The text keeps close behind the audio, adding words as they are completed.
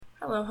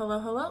Hello, hello,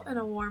 hello, and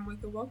a warm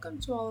welcome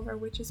to all of our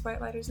witches, white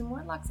lighters, and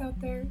warlocks out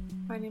there.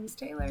 My name is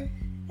Taylor.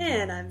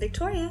 And I'm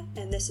Victoria,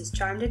 and this is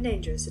Charmed and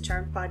Dangerous, a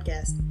Charmed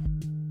podcast.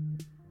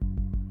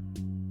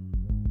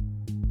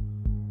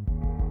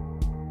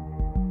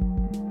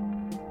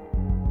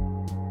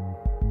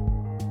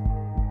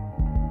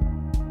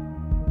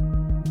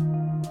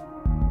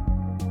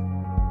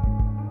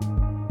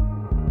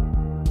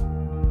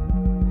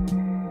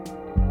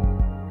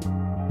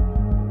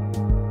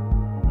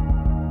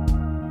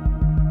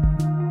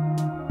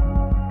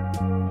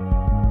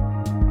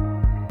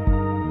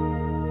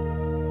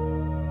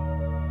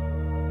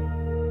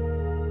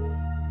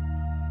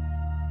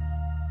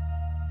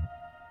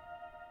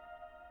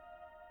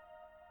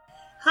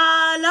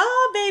 Hello,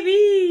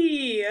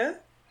 baby!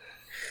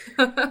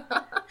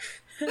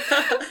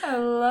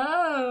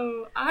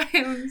 Hello! I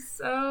am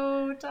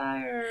so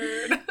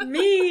tired.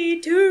 Me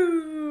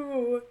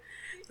too!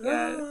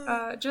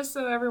 Yeah, just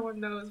so everyone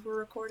knows, we're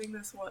recording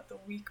this, the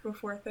week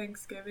before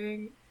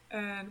Thanksgiving,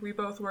 and we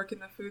both work in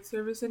the food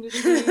service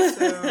industry,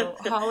 so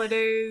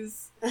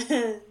holidays,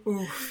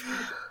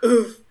 oof.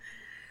 Oof.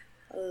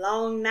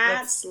 Long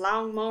nights,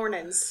 long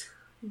mornings.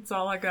 That's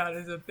all I got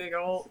is a big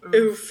old oof.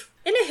 Oof.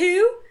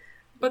 Anywho.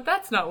 But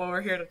that's not what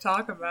we're here to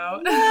talk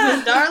about.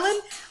 Darling,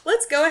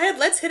 let's go ahead.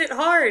 Let's hit it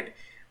hard.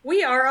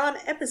 We are on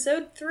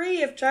episode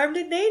 3 of Charmed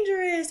and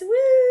Dangerous.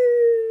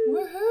 Woo!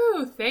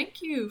 Woohoo!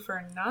 Thank you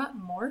for not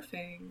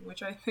morphing,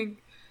 which I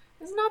think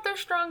is not their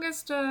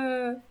strongest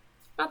title,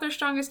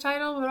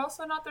 but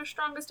also not their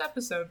strongest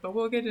episode, but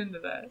we'll get into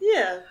that.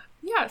 Yeah.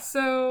 Yeah,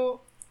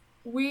 so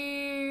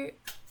we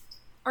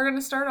are going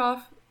to start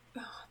off...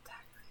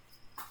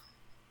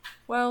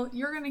 Well,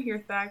 you're going to hear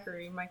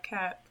Thackeray, my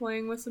cat,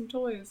 playing with some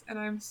toys, and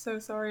I'm so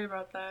sorry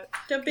about that.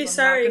 Don't be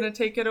sorry. I'm not going to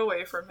take it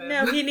away from him.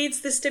 No, he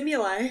needs the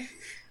stimuli.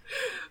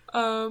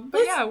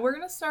 But yeah, we're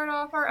going to start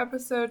off our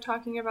episode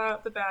talking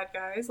about the bad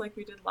guys like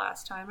we did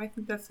last time. I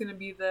think that's going to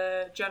be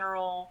the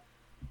general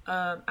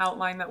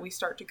outline that we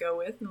start to go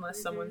with,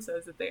 unless someone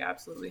says that they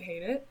absolutely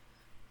hate it.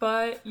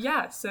 But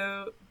yeah,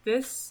 so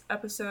this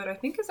episode I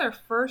think is our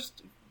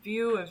first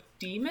view of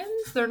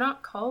demons. They're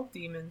not called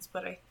demons,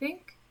 but I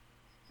think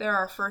they're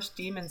our first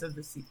demons of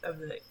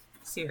the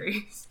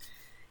series.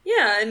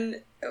 Yeah,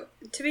 and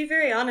to be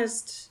very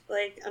honest,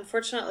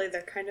 unfortunately,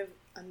 they're kind of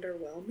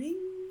underwhelming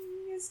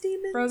as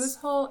demons. Bro, this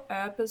whole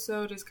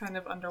episode is kind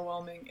of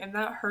underwhelming, and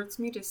that hurts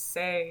me to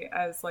say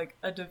as,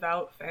 a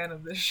devout fan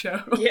of this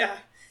show. Yeah.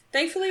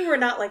 Thankfully, we're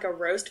not, a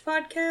roast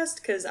podcast,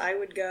 because I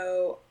would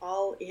go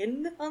all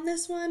in on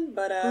this one,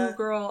 but, Ooh,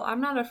 girl,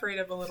 I'm not afraid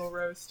of a little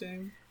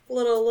roasting. A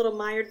little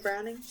mired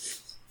browning.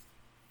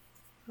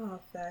 Oh,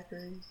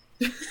 Thackeray.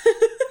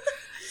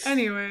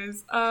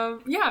 Anyways,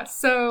 yeah,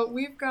 so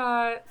we've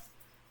got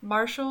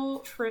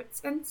Marshall,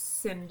 Fritz, and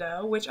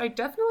Cinda, which I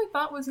definitely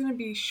thought was going to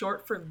be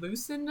short for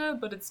Lucinda,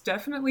 but it's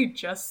definitely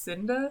just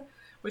Cinda,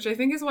 which I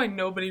think is why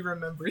nobody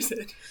remembers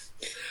it.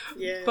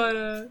 Yeah.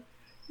 But,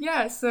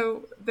 yeah,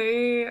 so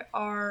they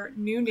are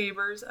new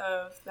neighbors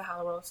of the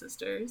Hallowell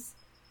sisters,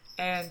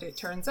 and it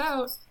turns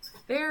out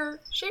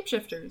they're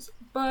shapeshifters,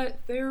 but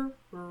they're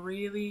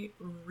really,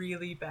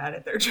 really bad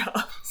at their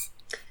jobs.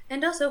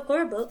 And also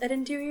horrible at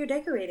interior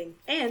decorating.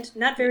 And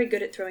not very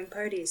good at throwing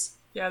parties.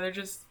 Yeah, they're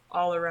just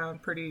all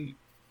around pretty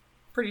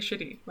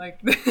shitty.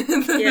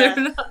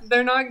 Yeah.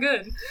 they're not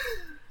good.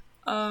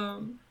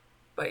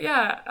 But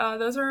yeah,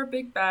 those are our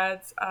big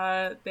bads.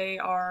 They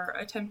are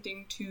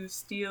attempting to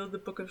steal the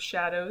Book of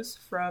Shadows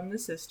from the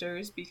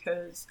sisters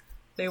because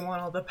they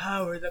want all the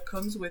power that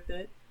comes with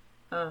it.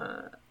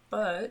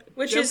 But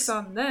which joke's is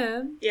on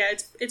them. Yeah,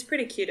 it's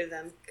pretty cute of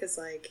them because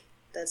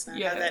that's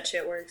not how that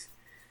shit works.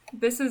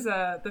 This is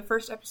the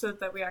first episode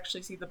that we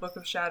actually see the Book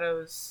of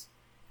Shadows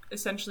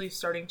essentially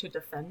starting to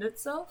defend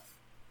itself.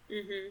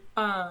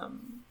 Mm-hmm.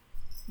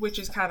 Which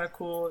is kind of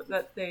cool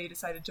that they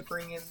decided to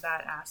bring in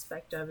that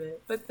aspect of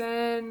it. But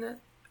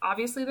then,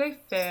 obviously, they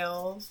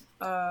fail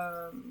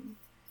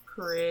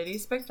pretty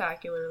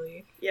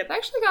spectacularly. Yep. They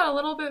actually got a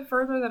little bit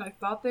further than I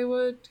thought they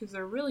would, because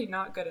they're really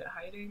not good at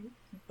hiding.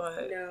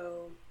 But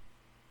no.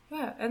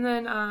 Yeah, and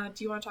then,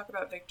 do you want to talk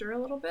about Victor a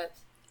little bit?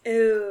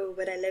 Oh,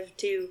 but I love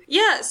to.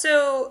 Yeah,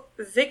 so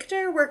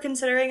Victor we're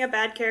considering a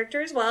bad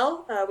character as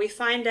well. We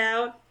find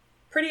out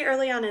pretty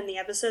early on in the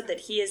episode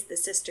that he is the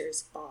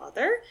sister's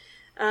father.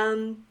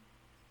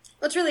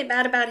 What's really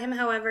bad about him,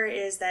 however,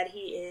 is that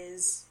he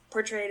is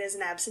portrayed as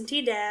an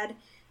absentee dad.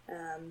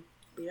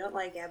 We don't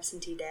like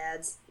absentee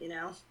dads, you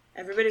know.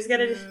 Everybody's got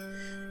to...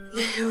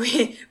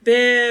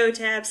 Boo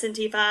to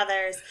absentee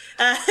fathers.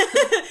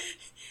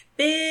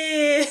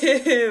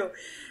 Boo!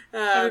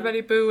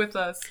 Everybody boo with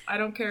us. I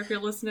don't care if you're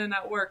listening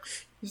at work.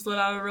 Just let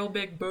out a real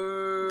big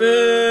boo.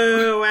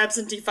 Boo!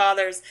 Absentee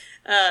fathers.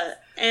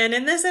 And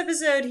in this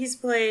episode, he's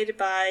played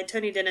by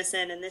Tony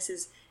Dennison, and this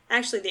is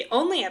actually the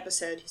only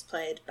episode he's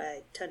played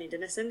by Tony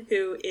Dennison,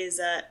 who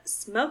is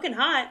smoking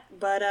hot,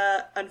 but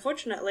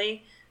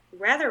unfortunately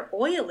rather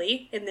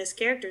oily in this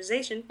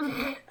characterization.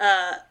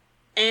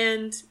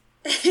 And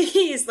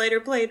he is later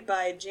played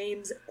by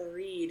James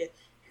Reed,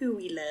 who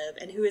we love,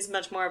 and who is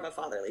much more of a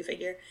fatherly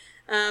figure.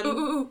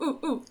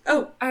 Ooh.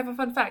 Oh, I have a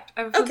fun fact.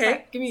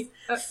 Fact. Give me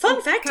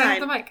fun fact can time. I have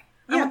the mic?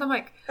 I want the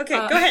mic.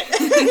 Okay, go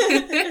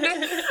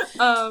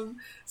ahead.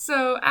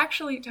 So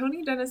actually,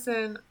 Tony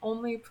Dennison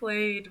only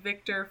played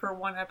Victor for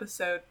one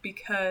episode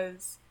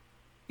because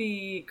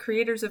the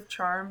creators of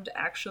Charmed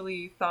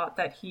actually thought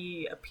that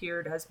he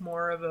appeared as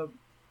more of a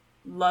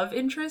love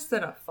interest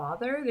than a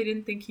father. They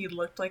didn't think he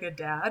looked like a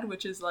dad,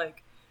 which is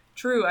like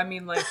true. I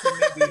mean, like, he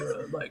may be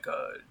like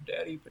a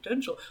daddy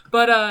potential,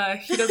 but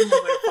he doesn't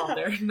look like a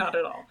father, not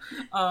at all.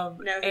 No,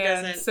 he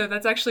doesn't. So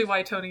that's actually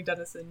why Tony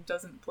Dennison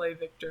doesn't play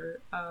Victor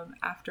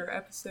after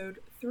episode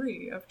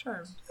 3 of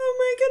Charmed. Oh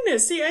my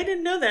goodness! See, I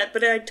didn't know that,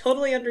 but I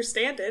totally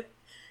understand it.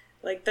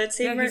 Like that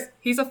scene where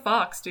he's a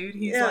fox, dude.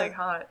 He's like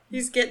hot.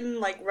 He's getting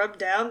like rubbed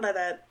down by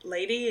that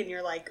lady, and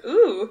you're like,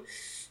 ooh.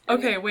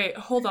 Okay, wait,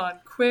 hold on.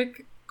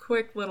 Quick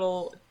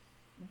little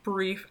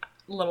brief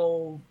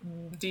little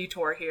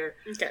detour here.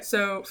 Okay.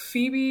 So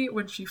Phoebe,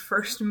 when she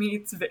first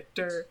meets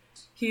Victor,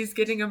 he's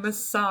getting a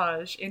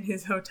massage in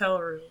his hotel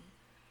room.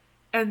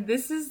 And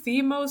this is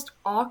the most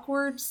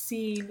awkward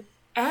scene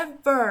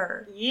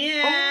ever.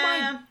 Yeah.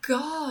 Oh my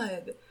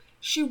god.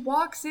 She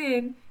walks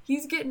in,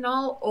 he's getting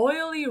all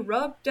oily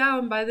rubbed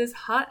down by this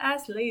hot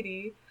ass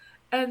lady,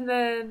 and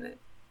then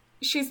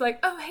she's like,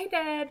 "Oh, hey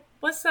dad,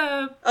 what's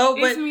up? Oh,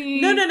 it's but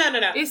me. No.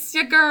 It's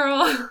your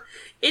girl."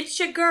 It's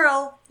your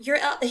girl, your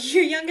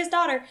youngest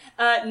daughter.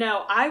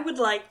 No, I would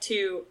like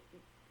to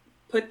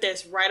put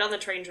this right on the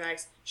train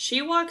tracks.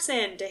 She walks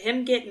in to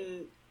him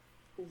getting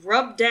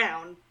rubbed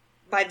down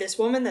by this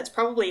woman that's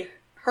probably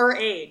her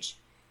age,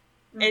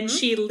 and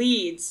she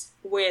leads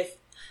with,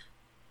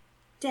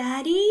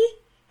 "Daddy?"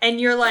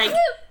 And you're like,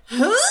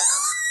 huh?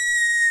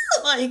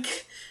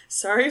 Like,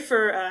 sorry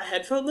for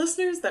headphone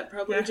listeners, that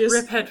probably just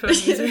rip headphone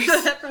users.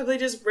 That probably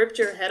just ripped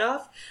your head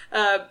off.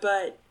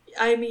 But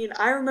I mean,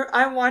 I remember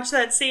I watched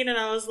that scene and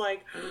I was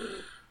like,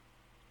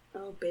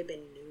 "Oh,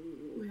 baby,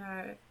 no."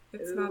 Yeah,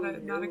 it's not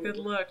a good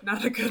look,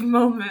 not a good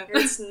moment.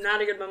 It's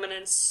not a good moment,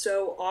 and it's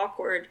so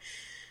awkward.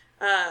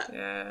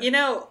 You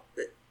know,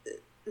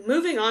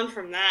 moving on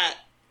from that,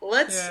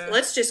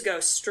 let's just go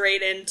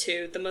straight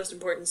into the most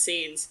important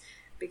scenes,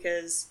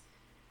 because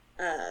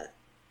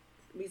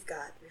we've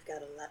got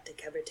a lot to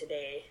cover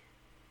today.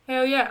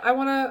 Hell yeah, I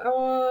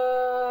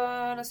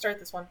wanna start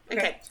this one.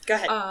 Okay, go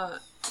ahead.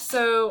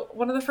 So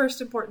one of the first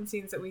important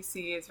scenes that we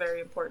see is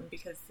very important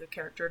because the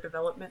character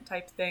development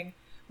type thing.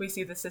 We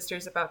see the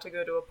sisters about to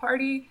go to a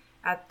party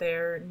at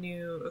their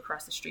new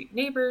across the street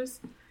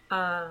neighbors,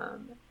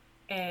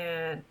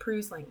 and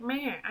Prue's like,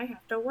 "Man, I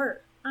have to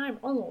work. I'm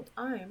old.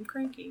 I'm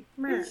cranky."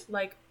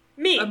 Like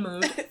me. A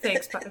mood.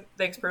 Thanks,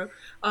 Prue.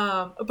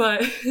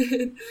 But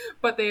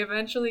they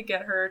eventually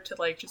get her to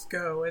like just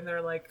go, and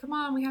they're like, "Come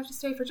on, we have to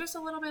stay for just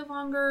a little bit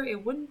longer.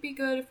 It wouldn't be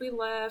good if we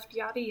left."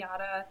 Yada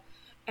yada.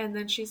 And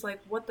then she's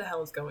like, "What the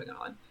hell is going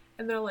on?"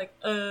 And they're like,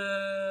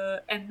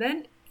 And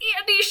then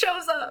Andy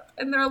shows up,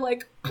 and they're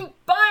like,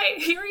 "Bye,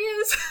 here he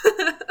is."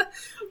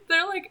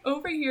 They're like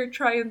over here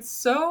trying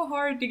so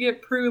hard to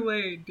get Prue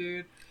laid,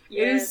 dude.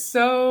 Yes. It is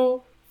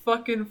so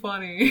fucking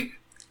funny.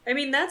 I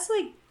mean, that's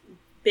like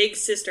big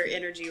sister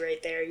energy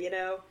right there, you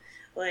know?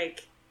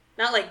 Like,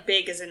 not like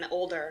big as in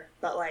older,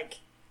 but like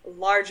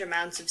large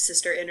amounts of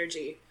sister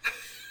energy.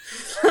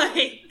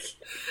 Like,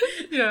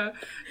 yeah.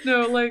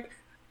 No, like,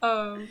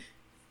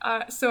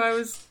 so I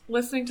was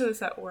listening to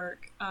this at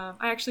work.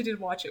 I actually did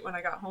watch it when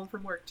I got home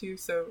from work too,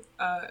 so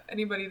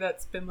anybody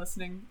that's been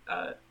listening,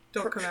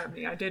 don't come at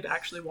me. I did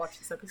actually watch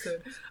this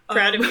episode.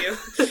 Proud of you.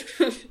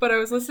 But I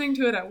was listening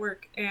to it at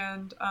work,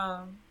 and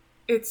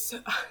it's...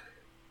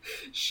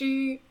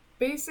 she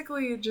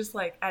basically just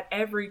like at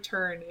every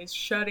turn is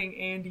shutting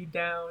Andy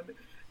down.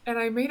 And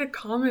I made a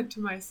comment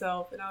to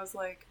myself, and I was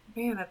like,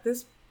 man, at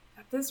this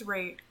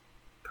rate,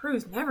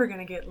 Prue's never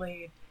gonna get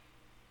laid.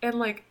 And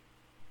like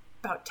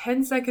about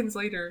 10 seconds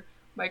later,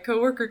 my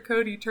coworker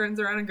Cody turns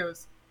around and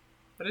goes,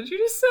 "What did you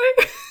just say?"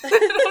 And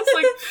I was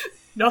like,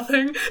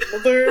 nothing.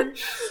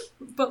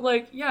 But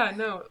like, yeah,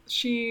 no,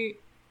 she,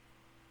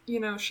 you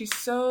know, she's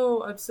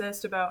so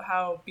obsessed about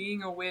how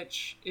being a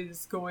witch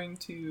is going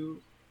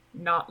to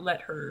not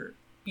let her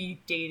be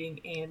dating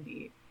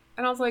Andy.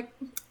 And I was like,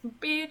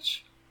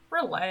 bitch,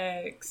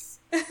 relax.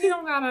 You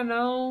don't gotta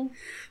know.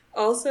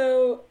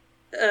 Also,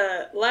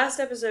 last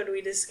episode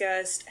we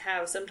discussed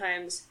how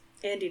sometimes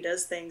Andy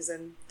does things,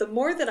 and the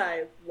more that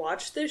I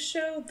watch this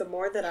show, the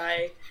more that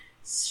I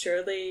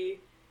slowly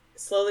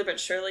but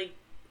surely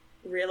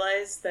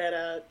realize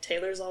that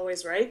Taylor's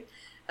always right,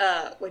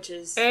 which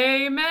is...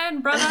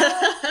 Amen,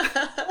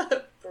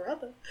 brother!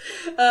 Brother.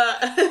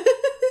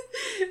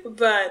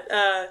 But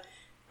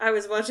I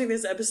was watching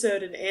this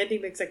episode, and Andy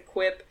makes a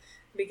quip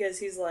because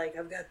he's like,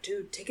 "I've got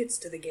 2 tickets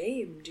to the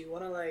game. Do you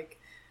want to, like,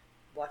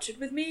 watch it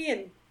with me?"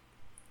 And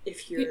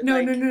if you're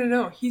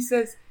No. He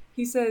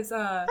says,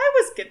 I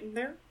was getting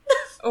there.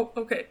 Oh,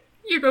 okay.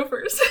 You go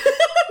first.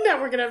 Now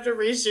we're gonna have to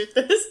reshoot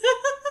this.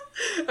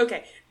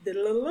 Okay.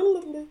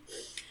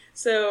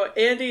 So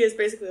Andy is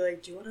basically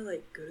like, "Do you want to,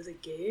 like, go to the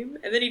game?"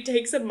 And then he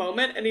takes a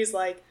moment and he's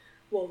like,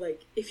 "Well,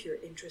 like, if you're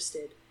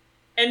interested,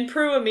 And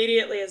Prue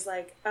immediately is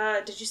like,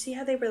 did you see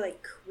how they were,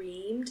 like,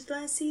 creamed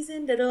last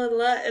season?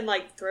 Da-da-da-da. And,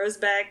 like, throws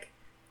back,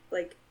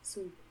 like,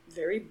 some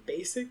very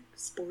basic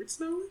sports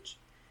knowledge.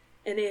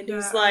 And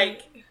Andy's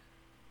like,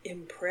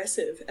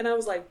 impressive. And I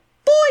was like,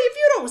 boy, if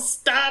you don't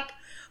stop,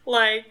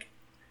 like...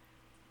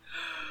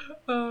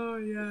 Oh,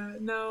 yeah.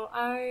 No,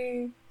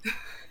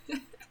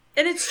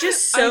 And it's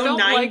just so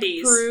 90s. Like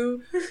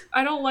Prue.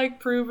 I don't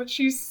like Prue, but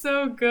she's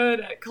so good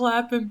at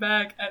clapping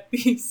back at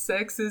these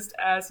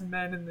sexist-ass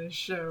men in this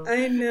show.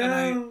 I know. And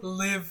I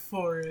live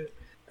for it.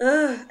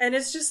 Ugh, and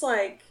it's just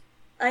like...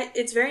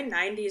 it's very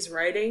 90s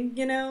writing,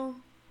 you know?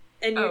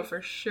 And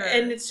for sure.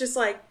 And it's just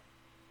like,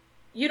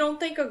 you don't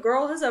think a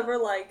girl has ever,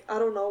 like, I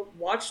don't know,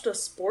 watched a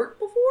sport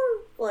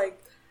before? Like,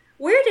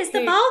 where does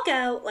the ball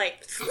go?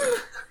 Like...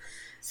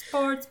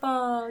 Sports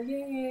ball,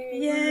 yay!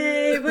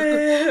 Yay,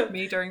 woo!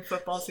 Me during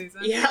football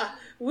season. Yeah,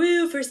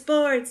 woo for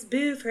sports,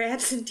 boo for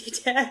absentee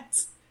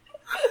dads.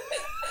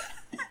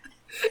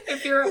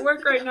 If you're at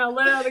work right now,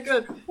 let out a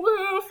good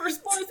woo for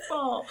sports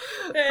ball.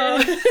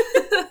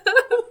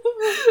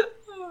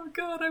 Oh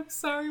god, I'm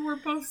sorry, we're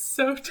both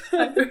so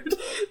tired.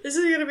 This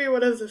is gonna be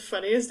one of the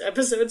funniest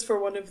episodes for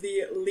one of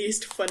the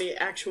least funny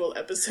actual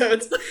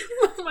episodes.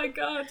 Oh my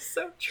god,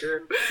 so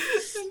true.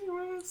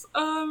 Anyways,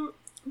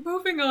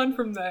 moving on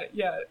from that,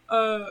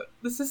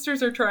 the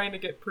sisters are trying to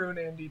get Prue and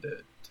Andy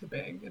to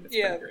bang, and it's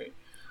pretty great.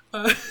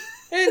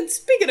 And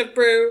speaking of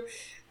Prue,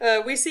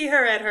 we see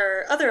her at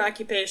her other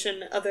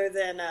occupation other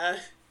than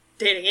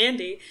dating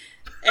Andy.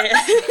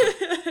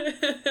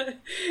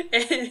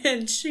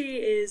 And she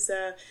is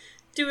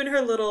doing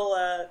her little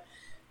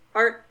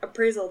art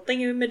appraisal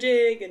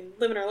thingamajig and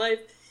living her life.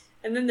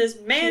 And then this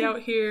man...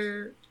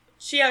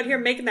 She out here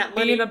making that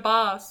money. Being a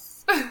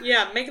boss.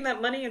 Yeah, making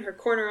that money in her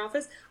corner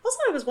office. Also,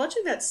 I was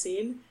watching that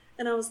scene,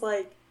 and I was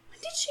like, when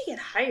did she get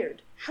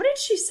hired? How did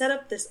she set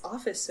up this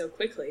office so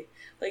quickly?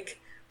 Like,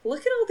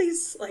 look at all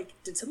these, like,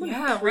 did someone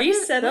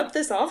pre-set up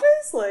this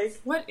office? Like,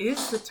 what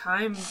is the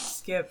time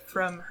skip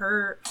from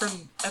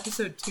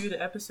episode 2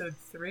 to episode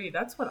 3?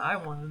 That's what I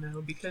want to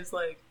know, because,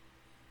 like,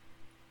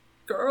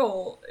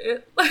 girl,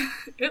 it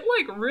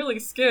like, really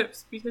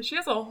skips, because she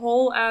has a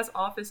whole ass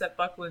office at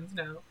Buckland's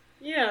now.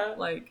 Yeah.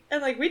 Like,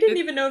 and, like, we didn't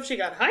even know if she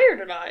got hired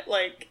or not.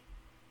 Like,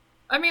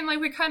 I mean, like,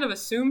 we kind of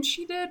assumed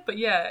she did, but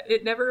yeah,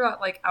 it never got,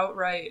 like,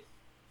 outright,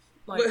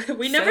 like,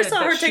 we never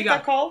saw her take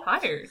that call.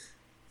 Hired.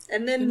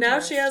 And then now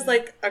she has,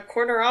 like, a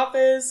corner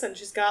office, and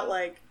she's got,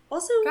 like,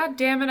 also... God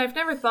damn it, I've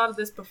never thought of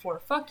this before.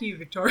 Fuck you,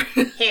 Victoria.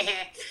 But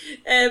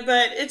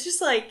it's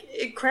just, like,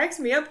 it cracks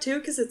me up, too,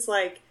 because it's,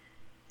 like,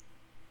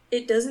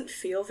 it doesn't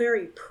feel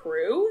very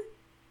Prue.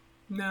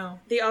 No.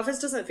 The office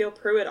doesn't feel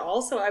Prue at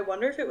all, so I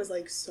wonder if it was,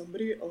 like,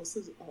 somebody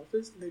else's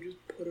office and they just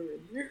put her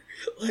in there.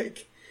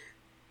 Like...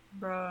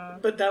 Bruh.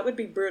 But that would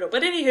be brutal.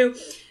 But anywho,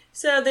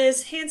 so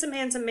this handsome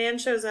man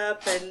shows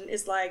up and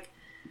is like,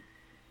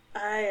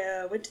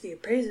 I went to the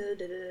appraiser,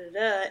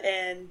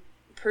 and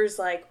Prue's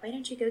like, why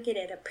don't you go get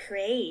it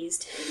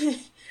appraised?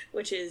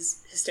 Which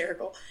is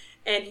hysterical.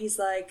 And he's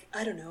like,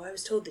 I don't know, I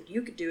was told that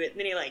you could do it. And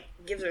then he, like,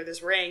 gives her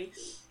this ring.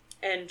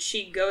 And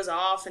she goes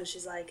off, and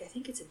she's like, I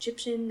think it's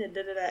Egyptian, and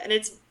And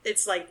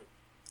it's like,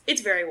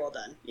 it's very well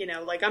done. You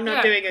know, like, I'm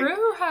not doing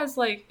Prue has,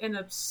 like, an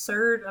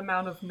absurd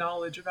amount of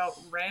knowledge about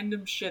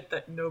random shit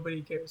that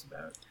nobody cares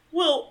about.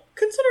 Well,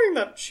 considering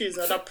that she's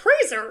an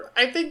appraiser,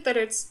 I think that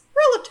it's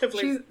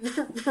relatively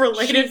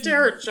related to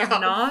her job.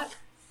 Not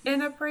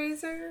an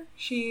appraiser.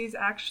 She's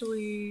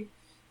actually...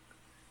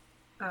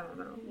 I don't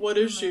know. What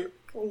is she?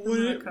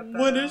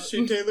 What is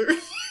she, Taylor?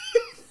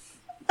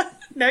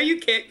 Now you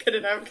can't cut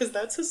it out because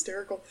that's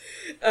hysterical.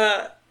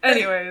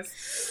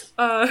 Anyways.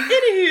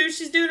 Anywho,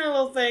 she's doing her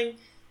little thing,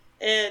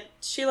 and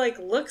she, like,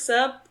 looks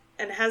up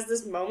and has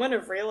this moment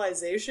of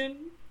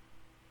realization.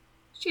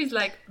 She's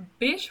like,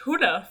 bitch, who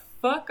the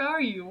fuck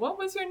are you? What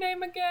was your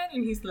name again?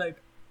 And he's like,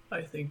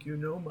 I think you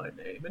know my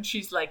name. And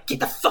she's like, get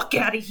the fuck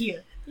out of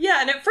here.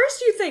 Yeah, and at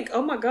first you think,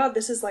 oh my god,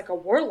 this is like a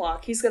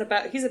warlock. He's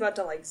about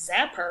to, like,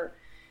 zap her.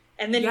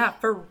 And then... Yeah,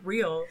 for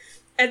real.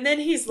 And then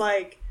he's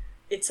like,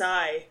 it's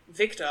I,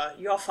 Victor,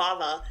 your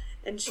father.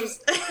 And she's...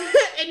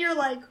 and you're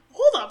like,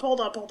 hold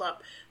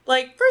up.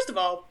 Like, first of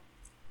all,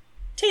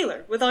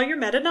 Taylor, with all your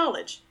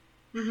meta-knowledge,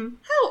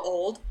 how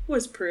old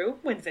was Prue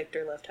when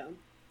Victor left home?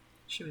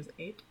 She was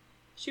 8.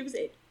 She was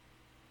 8.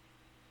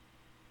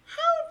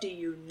 How do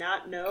you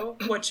not know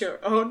what your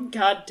own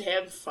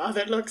goddamn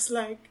father looks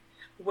like?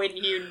 When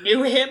you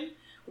knew him?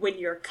 When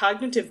your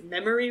cognitive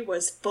memory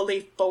was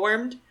fully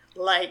formed?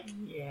 Like...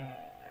 Yeah.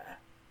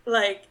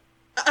 Like...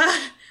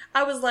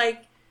 I was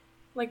like...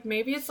 Like,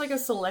 maybe it's like a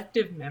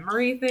selective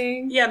memory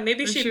thing. Yeah,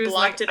 maybe she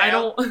blocked it out. I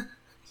don't...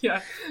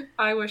 Yeah,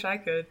 I wish I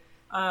could.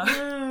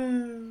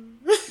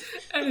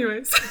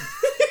 Anyways.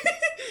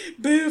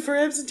 Boo for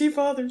absentee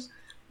fathers.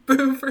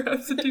 Boo for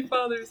absentee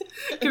fathers.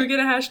 Can we get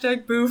a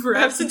hashtag boo for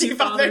absentee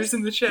fathers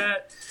in the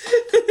chat?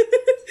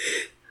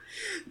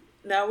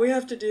 Now we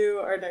have to do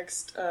our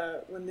next,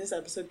 when this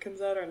episode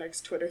comes out, our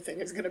next Twitter thing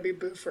is going to be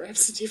boo for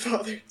absentee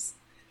fathers.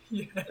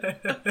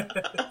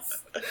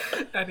 Yes.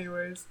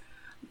 Anyways.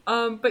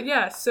 But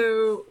yeah,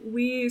 so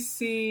we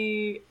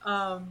see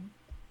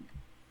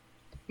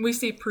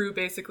Prue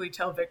basically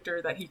tell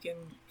Victor that he can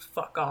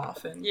fuck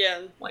off and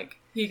like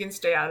he can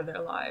stay out of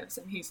their lives,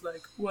 and he's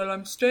like, well,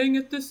 I'm staying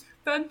at this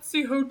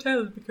fancy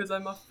hotel because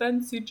I'm a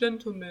fancy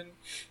gentleman.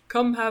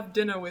 Come have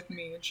dinner with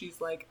me. And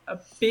she's like, a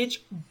bitch,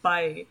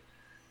 bye.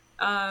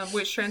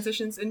 Which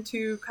transitions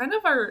into kind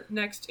of our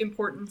next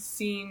important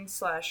scene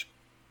slash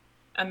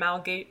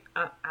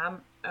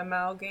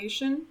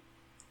amalgamation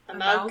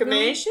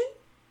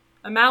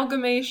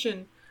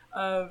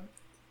of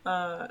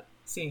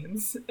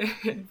scenes.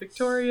 And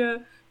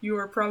Victoria, you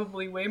are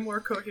probably way more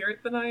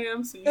coherent than I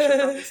am, so you should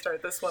probably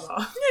start this one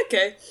off.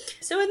 Okay.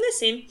 So in this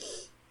scene,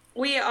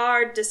 we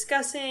are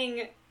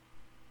discussing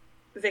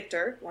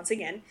Victor, once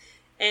again,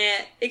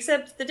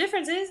 except the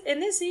difference is, in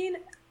this scene,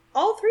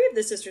 all three of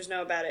the sisters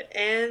know about it,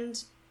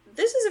 and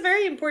this is a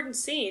very important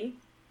scene,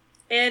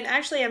 and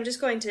actually I'm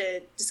just going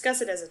to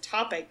discuss it as a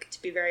topic,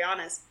 to be very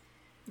honest.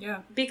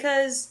 Yeah.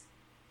 Because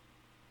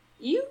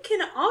you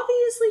can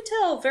obviously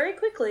tell very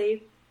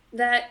quickly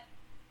that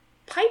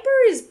Piper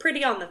is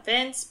pretty on the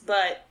fence,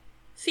 but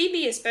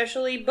Phoebe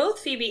especially, both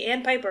Phoebe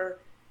and Piper,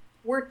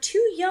 were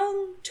too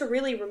young to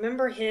really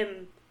remember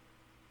him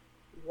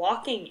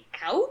walking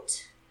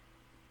out.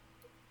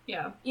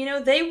 Yeah. You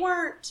know, they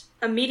weren't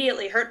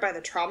immediately hurt by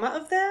the trauma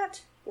of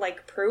that,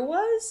 like Prue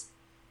was.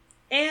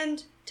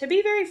 And, to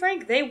be very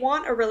frank, they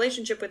want a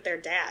relationship with their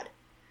dad.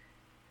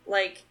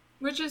 Like...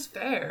 Which is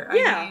fair.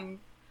 Yeah. I mean,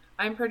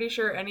 I'm pretty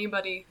sure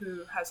anybody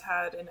who has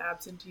had an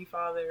absentee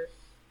father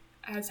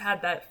has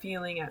had that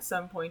feeling at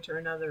some point or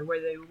another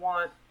where they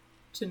want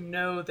to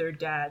know their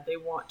dad, they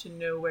want to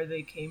know where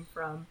they came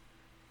from,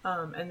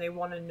 and they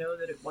want to know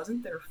that it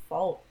wasn't their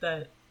fault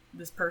that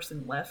this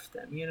person left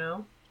them, you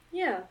know?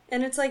 Yeah,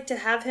 and it's like to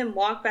have him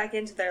walk back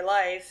into their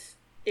life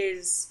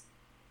is,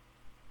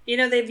 you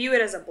know, they view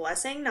it as a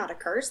blessing, not a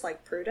curse,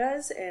 like Prue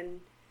does, and,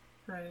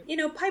 right. You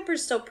know,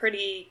 Piper's still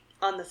pretty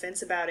on the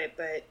fence about it,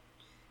 but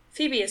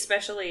Phoebe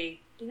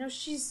especially, you know,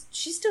 she's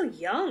still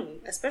young,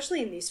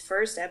 especially in these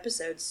first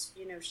episodes.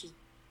 You know, she's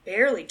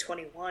barely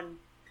 21.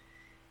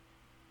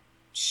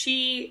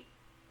 She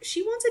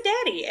wants a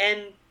daddy,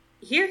 and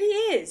here he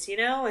is, you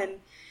know, and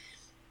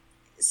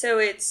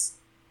so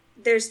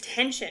there's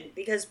tension,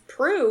 because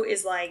Prue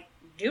is like,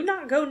 do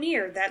not go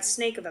near that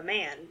snake of a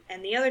man,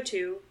 and the other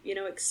two, you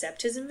know,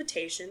 accept his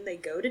invitation, they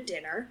go to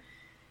dinner,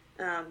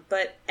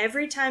 but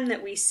every time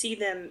that we see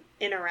them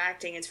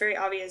interacting, it's very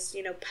obvious,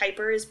 you know,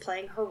 Piper is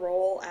playing her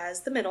role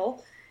as the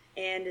middle,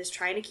 and is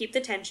trying to keep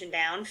the tension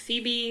down.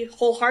 Phoebe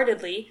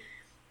wholeheartedly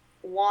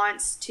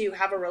wants to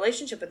have a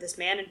relationship with this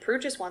man, and Prue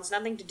just wants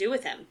nothing to do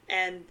with him.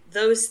 And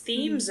those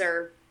themes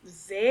are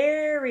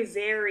very,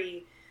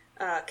 very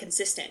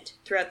consistent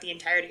throughout the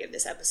entirety of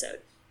this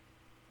episode.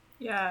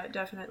 Yeah,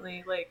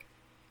 definitely. Like,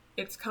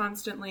 it's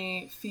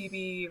constantly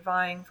Phoebe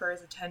vying for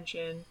his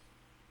attention,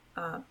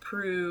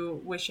 Prue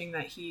wishing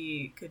that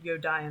he could go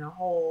die in a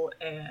hole,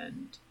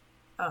 and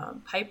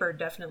Piper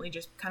definitely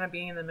just kind of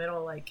being in the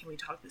middle, like, can we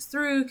talk this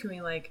through? Can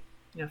we, like,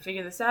 you know,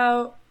 figure this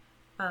out?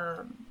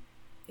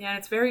 Yeah,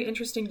 it's very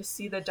interesting to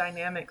see the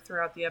dynamic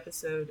throughout the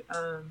episode.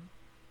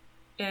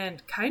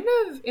 And kind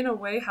of, in a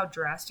way, how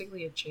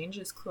drastically it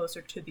changes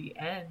closer to the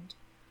end.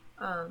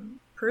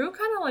 Prue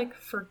kind of, like,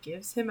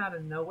 forgives him out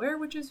of nowhere,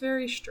 which is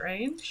very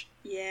strange.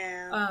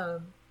 Yeah.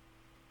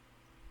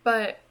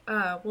 But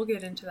we'll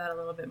get into that a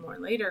little bit more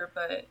later.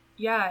 But,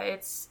 yeah,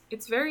 it's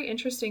very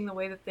interesting the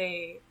way that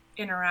they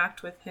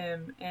interact with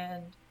him.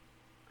 And,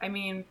 I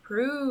mean,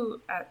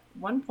 Prue at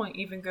one point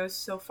even goes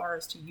so far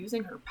as to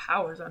using her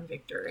powers on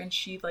Victor. And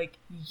she, like,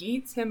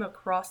 yeets him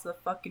across the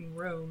fucking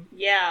room.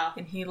 Yeah.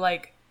 And he,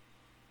 like,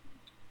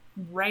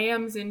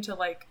 rams into,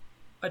 like,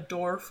 a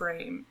door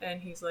frame,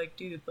 and he's like,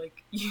 dude,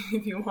 like,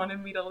 if you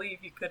wanted me to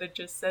leave, you could have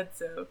just said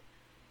so.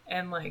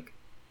 And, like,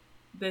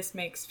 this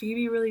makes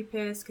Phoebe really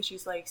pissed, because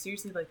she's like,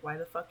 seriously, like, why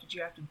the fuck did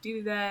you have to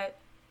do that?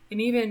 And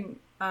even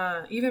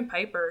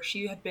Piper,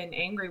 she had been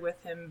angry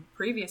with him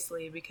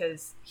previously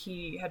because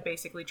he had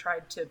basically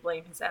tried to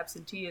blame his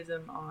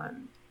absenteeism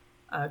on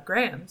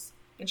Grams.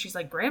 And she's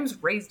like,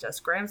 Grams raised us,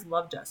 Grams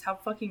loved us, how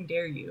fucking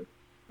dare you?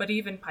 But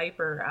even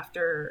Piper,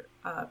 after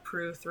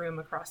Prue threw him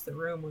across the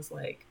room, was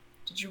like,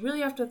 did you really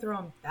have to throw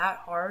him that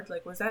hard?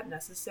 Like, was that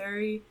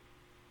necessary?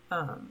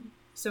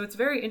 So it's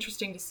very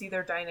interesting to see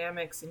their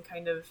dynamics and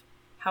kind of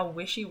how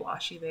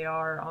wishy-washy they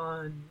are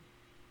on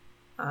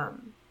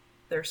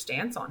their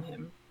stance on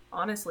him,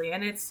 honestly.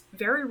 And it's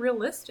very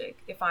realistic,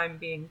 if I'm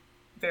being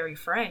very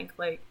frank.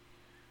 Like,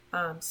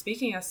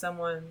 speaking as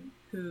someone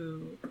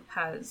who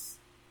has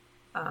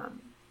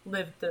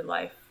lived their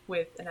life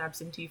with an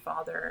absentee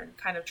father and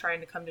kind of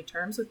trying to come to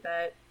terms with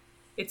that,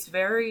 it's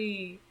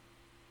very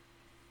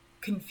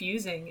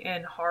confusing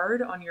and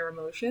hard on your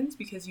emotions,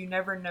 because you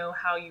never know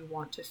how you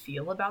want to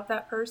feel about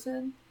that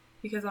person.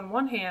 Because on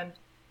one hand,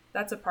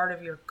 that's a part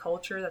of your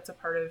culture, that's a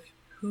part of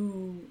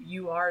who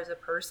you are as a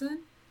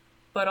person,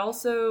 but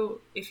also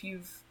if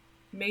you've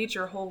made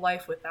your whole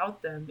life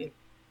without them, it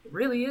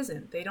really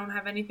isn't. They don't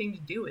have anything to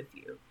do with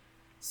you.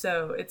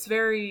 So it's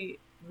very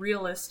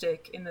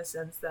realistic in the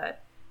sense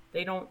that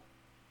they don't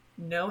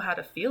know how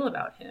to feel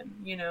about him,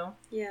 you know?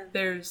 Yeah.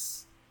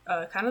 There's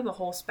kind of the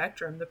whole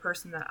spectrum. The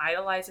person that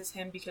idolizes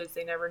him because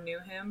they never knew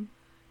him,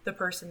 the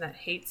person that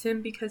hates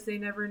him because they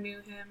never knew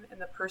him,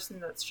 and the person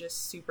that's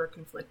just super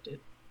conflicted.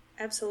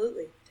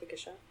 Absolutely. Take a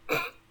shot.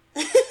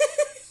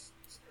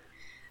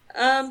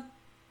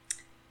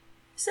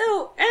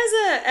 So,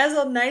 as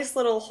a nice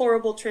little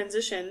horrible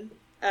transition,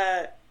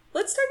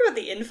 let's talk about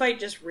the infight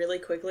just really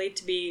quickly.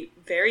 To be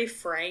very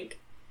frank,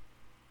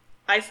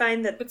 I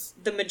find that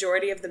the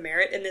majority of the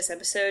merit in this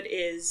episode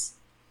is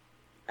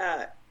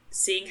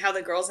seeing how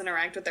the girls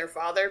interact with their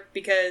father,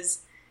 because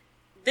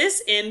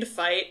this end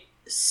fight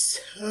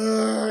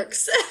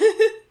sucks.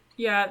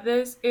 Yeah,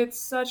 it's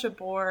such a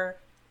bore.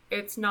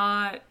 It's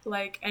not,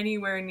 like,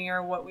 anywhere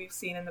near what we've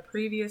seen in the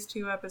previous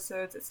 2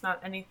 episodes. It's not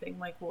anything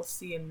like we'll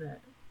see in the,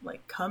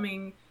 like,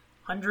 coming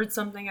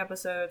 100-something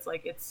episodes.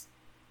 Like, it's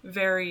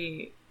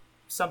very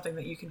something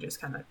that you can just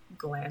kind of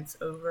glance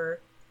over.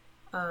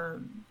 Do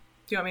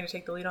you want me to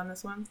take the lead on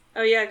this one?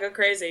 Oh yeah, go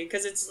crazy,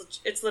 because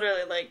it's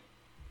literally like,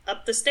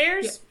 up the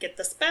stairs, get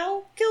the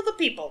spell, kill the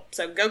people.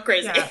 So go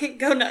crazy,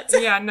 go nuts.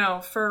 Yeah, no,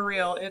 for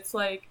real. It's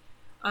like,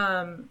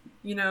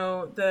 you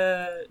know,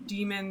 the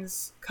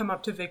demons come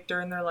up to Victor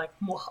and they're like,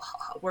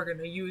 we're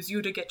gonna use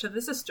you to get to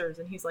the sisters.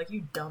 And he's like,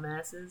 you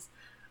dumbasses.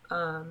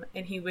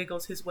 And he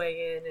wiggles his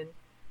way in and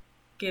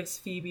gives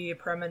Phoebe a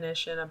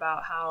premonition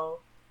about how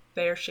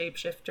they're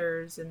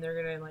shapeshifters and they're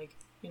gonna, like,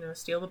 you know,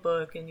 steal the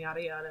book and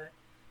yada yada.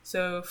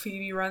 So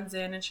Phoebe runs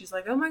in and she's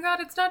like, oh my god,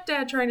 it's not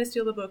Dad trying to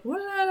steal the book.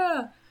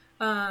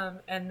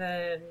 And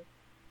then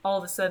all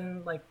of a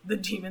sudden, like, the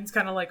demons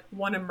kind of, like,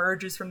 one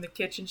emerges from the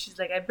kitchen. She's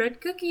like, I bred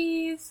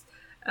cookies.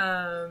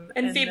 And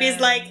Phoebe's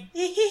then, like,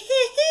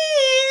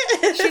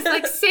 she's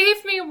like,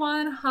 save me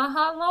one,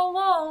 haha, lol,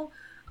 lol.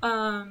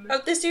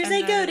 Up the stairs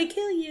I go to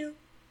kill you.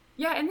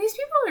 Yeah, and these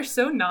people are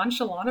so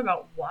nonchalant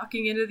about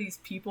walking into these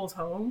people's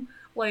home.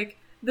 Like,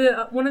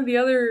 the one of the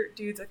other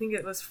dudes, I think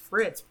it was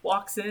Fritz,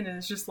 walks in and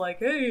is just like,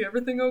 hey,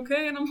 everything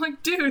okay? And I'm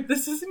like, dude,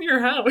 this isn't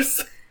your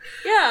house.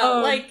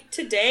 Yeah, like,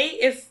 today,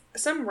 if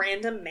some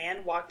random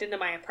man walked into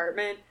my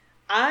apartment,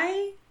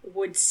 I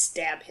would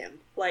stab him.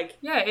 Like,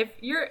 yeah,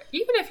 even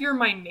if you're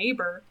my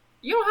neighbor,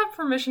 you don't have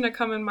permission to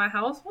come in my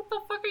house. What the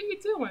fuck are you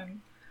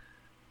doing?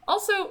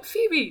 Also,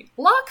 Phoebe,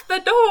 lock the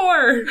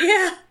door!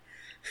 Yeah.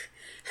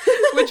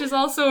 Which is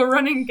also a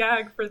running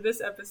gag for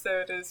this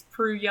episode, is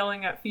Prue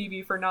yelling at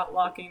Phoebe for not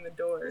locking the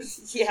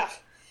doors. Yeah.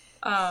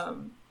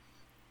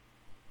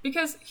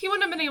 Because he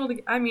wouldn't have been able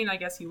to... I mean, I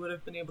guess he would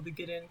have been able to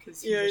get in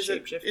because he's a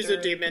shapeshifter. He's a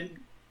demon.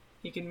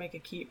 He can make a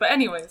key. But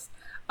anyways,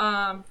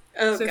 so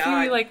God.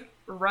 Phoebe, like,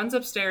 runs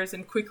upstairs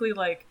and quickly,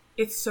 like,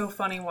 it's so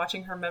funny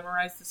watching her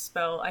memorize the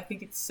spell. I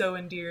think it's so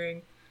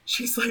endearing.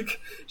 She's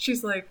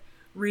like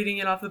reading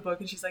it off the book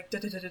and she's like,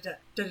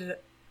 da-da-da-da-da-da-da.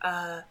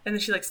 And then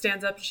she, like,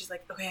 stands up and she's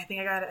like, okay, I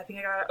think I got it.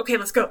 Okay,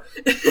 let's go.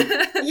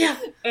 Yeah.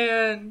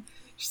 And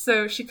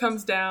so she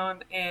comes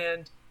down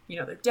and, you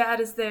know, their dad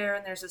is there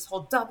and there's this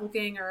whole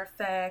doppelganger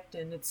effect,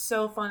 and it's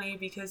so funny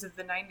because of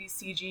the 90s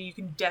CG. You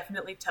can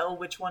definitely tell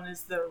which one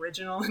is the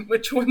original and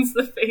which one's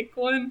the fake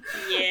one.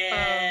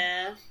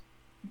 Yeah.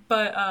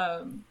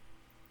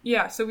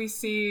 Yeah, so we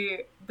see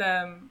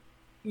them,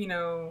 you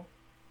know,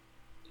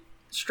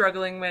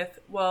 struggling with,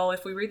 well,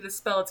 if we read the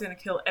spell, it's going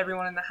to kill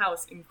everyone in the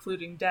house,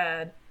 including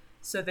Dad.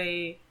 So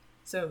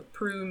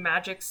Prue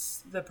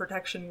magics the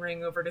protection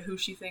ring over to who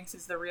she thinks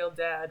is the real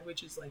Dad,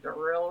 which is, like, a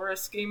real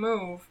risky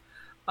move.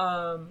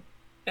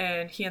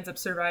 And he ends up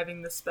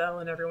surviving the spell,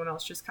 and everyone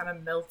else just kind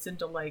of melts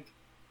into, like,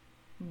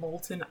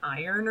 molten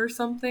iron or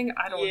something.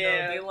 I don't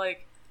know. They,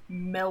 like,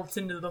 melt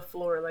into the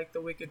floor like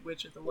the Wicked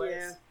Witch of the West.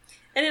 Yeah.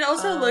 And it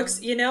also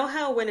looks, you know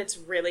how when it's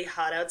really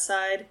hot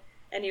outside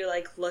and you,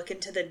 like, look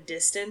into the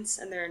distance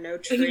and there are no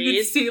trees? And you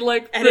can see,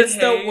 like, and it's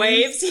haze. The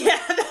waves? Yeah,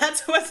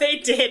 that's what they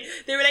did.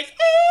 They were like, hey!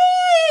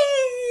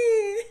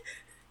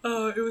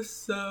 Oh, it was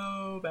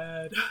so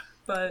bad.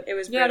 But, it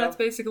was yeah, brutal. That's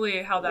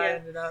basically how that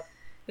ended up.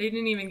 They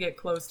didn't even get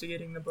close to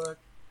getting the book.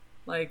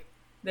 Like,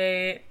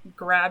 they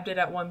grabbed it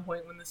at one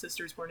point when the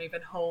sisters weren't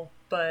even home,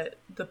 but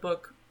the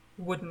book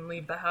wouldn't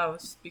leave the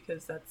house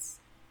because that's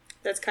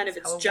kind of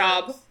its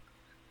job. Works.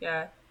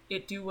 Yeah,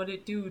 it do what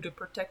it do to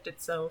protect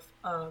itself.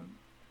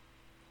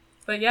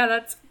 But yeah,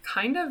 that's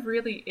kind of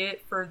really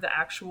it for the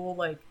actual,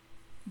 like,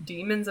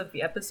 demons of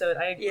the episode.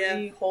 I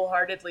agree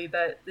wholeheartedly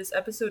that this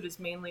episode is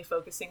mainly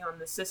focusing on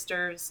the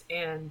sisters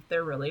and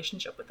their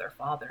relationship with their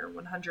father,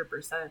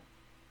 100%.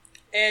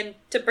 And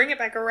to bring it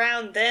back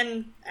around,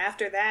 then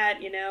after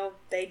that, you know,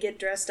 they get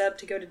dressed up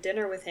to go to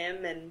dinner with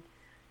him, and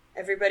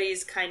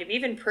everybody's kind of,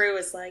 even Prue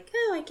is like,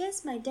 oh, I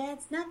guess my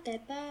dad's not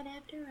that bad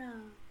after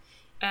all.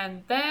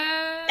 And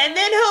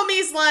then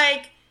homie's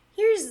like,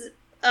 here's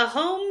a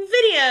home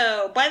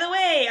video. By the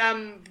way,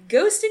 I'm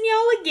ghosting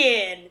y'all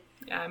again.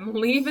 Yeah, I'm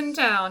leaving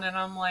town, and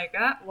I'm like,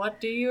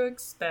 what do you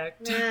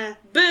expect?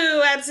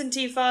 Boo,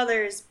 absentee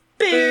fathers.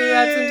 Boo,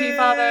 absentee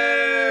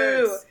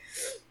fathers.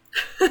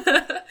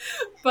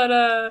 But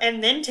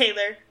and then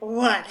Taylor,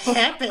 what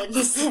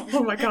happens?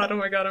 Oh my god.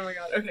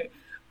 Okay.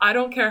 I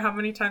don't care how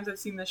many times I've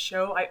seen this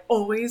show, I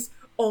always,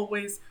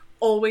 always,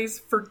 always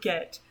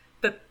forget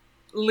that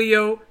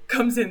Leo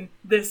comes in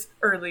this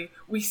early.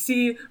 We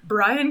see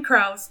Brian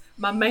Krause,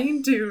 my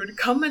main dude,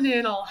 coming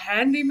in all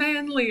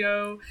handyman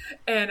Leo,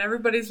 and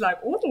everybody's like,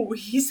 "Oh,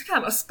 he's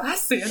kind of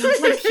spicy," and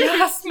I'm like,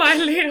 "Yes, my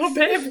Leo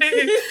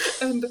baby."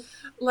 And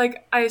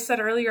like I said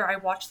earlier, I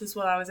watched this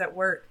while I was at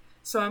work,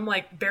 so I'm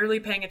like barely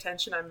paying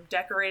attention. I'm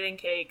decorating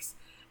cakes,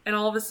 and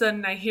all of a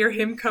sudden I hear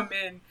him come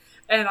in,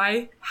 and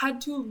I had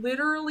to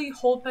literally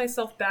hold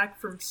myself back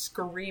from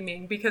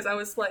screaming because I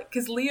was like,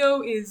 because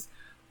Leo is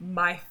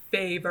my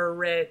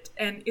favorite,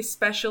 and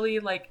especially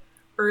like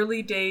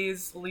early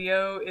days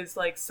Leo is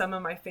like some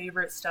of my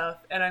favorite stuff,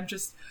 and I'm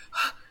just,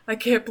 I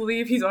can't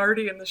believe he's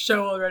already in the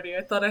show already.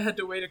 I thought I had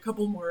to wait a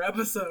couple more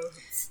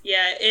episodes.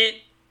 Yeah,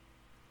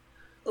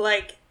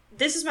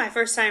 this is my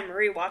first time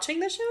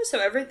rewatching the show, so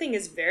everything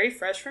is very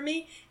fresh for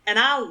me, and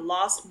I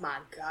lost my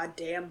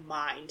goddamn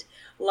mind.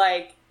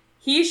 Like,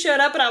 he showed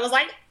up and I was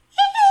like,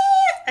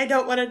 I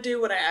don't want to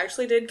do what I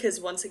actually did, because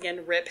once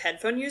again, rip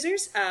headphone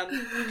users.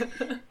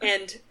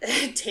 And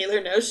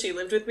Taylor knows, she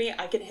lived with me.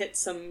 I can hit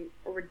some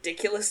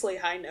ridiculously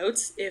high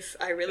notes if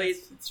I really...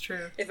 It's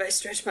true. If I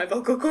stretch my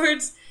vocal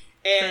cords.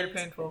 And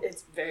very painful.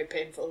 It's very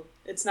painful.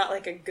 It's not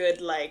like a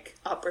good, like,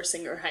 opera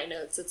singer high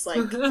notes. It's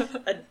like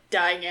a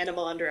dying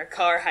animal under a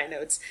car high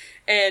notes.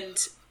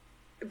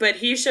 But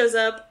he shows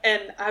up,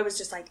 and I was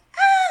just like,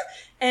 ah!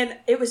 And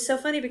it was so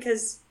funny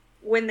because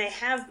when they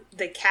have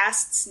the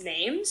cast's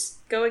names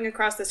going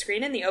across the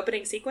screen in the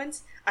opening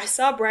sequence, I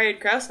saw Brian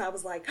Krause, and I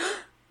was like,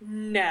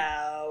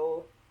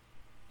 no.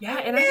 Yeah,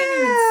 and I didn't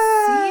even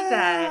see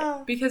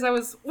that because I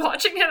was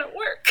watching it at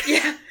work.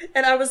 Yeah,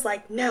 and I was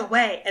like, no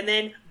way. And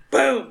then,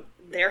 boom!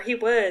 There he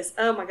was.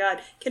 Oh my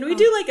god. Can we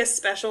do like a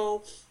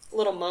special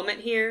little moment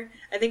here?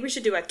 I think we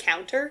should do a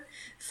counter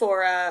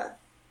for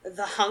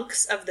the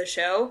hunks of the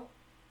show.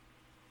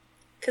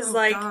 Cause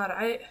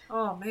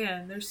oh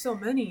man, there's so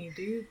many,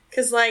 dude.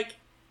 Cause like,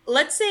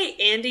 let's say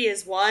Andy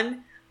is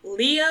 1,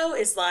 Leo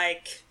is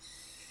like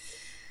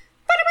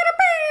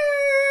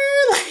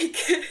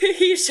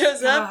he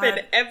shows up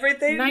and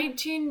everything.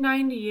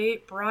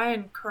 1998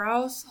 Brian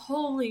Krause.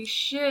 Holy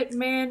shit,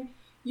 man.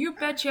 You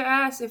bet your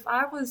ass, if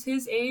I was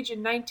his age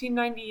in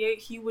 1998,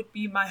 he would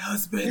be my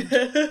husband.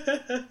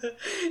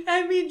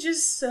 I mean,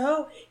 he's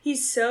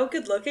so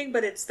good looking,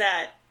 but it's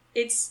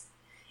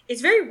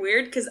very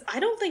weird because I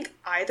don't think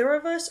either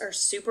of us are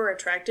super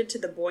attracted to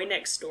the boy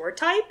next door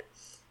type.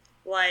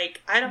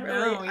 Like, I don't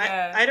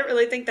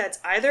really think that's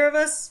either of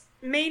us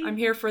main. I'm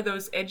here for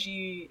those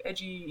edgy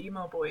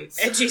emo boys.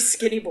 Edgy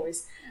skinny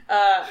boys.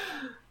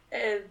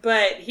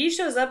 But he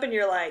shows up and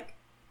you're like,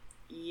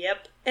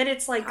 yep. And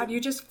it's like... God,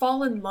 you just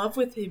fall in love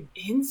with him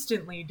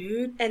instantly,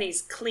 dude. And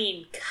he's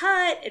clean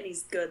cut, and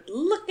he's good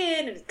looking,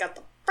 and he's got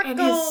the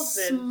freckles.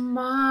 And his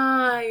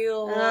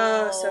smile.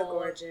 Oh, so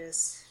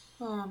gorgeous.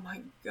 Oh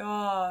my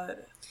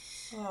god.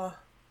 Oh.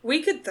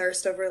 We could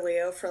thirst over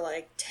Leo for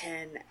like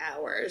 10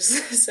 hours.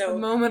 So a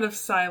moment of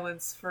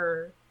silence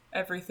for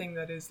everything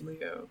that is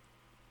Leo.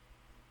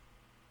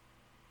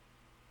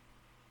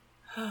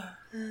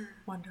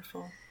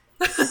 Wonderful.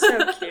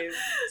 So cute.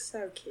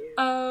 So cute.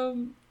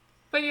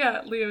 But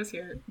yeah, Leo's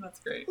here. That's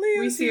great.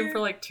 We see him for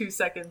like 2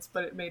 seconds,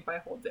 but it made my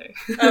whole day.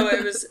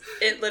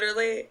 It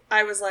literally,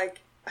 I was like,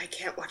 I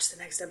can't watch the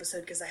next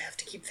episode because I have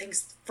to keep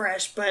things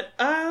fresh, but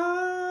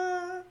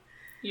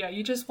yeah,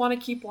 you just want to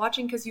keep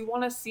watching because you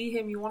want to see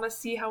him. You want to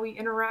see how he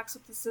interacts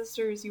with the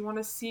sisters. You want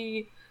to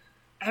see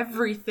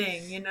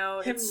everything, you know?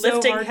 Him it's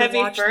lifting so hard heavy to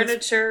watch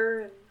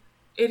furniture.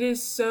 It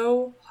is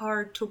so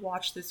hard to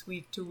watch this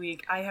week to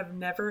week. I have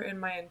never in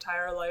my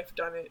entire life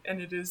done it, and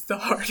it is the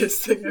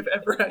hardest thing I've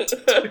ever had to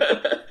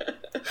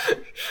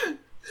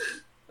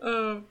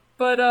do.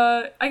 But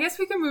I guess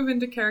we can move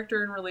into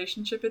character and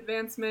relationship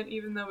advancement,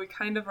 even though we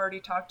kind of already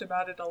talked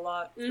about it a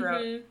lot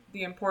throughout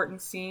the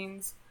important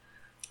scenes.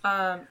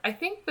 I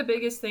think the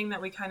biggest thing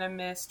that we kind of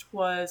missed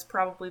was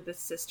probably the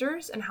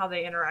sisters and how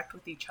they interact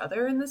with each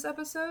other in this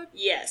episode.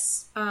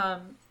 Yes. I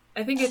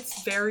think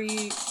it's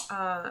very...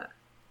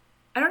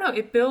 I don't know,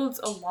 it builds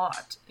a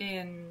lot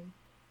in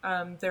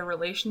their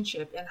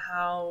relationship and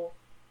how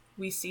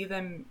we see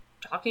them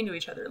talking to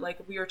each other. Like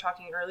we were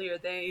talking earlier,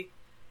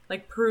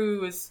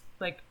 Prue is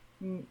like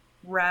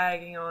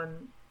ragging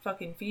on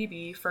fucking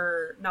Phoebe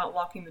for not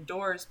locking the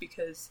doors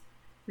because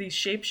these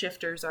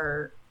shapeshifters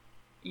are,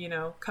 you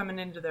know, coming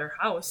into their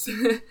house.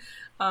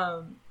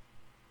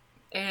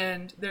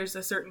 And there's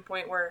a certain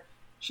point where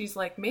she's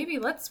like, maybe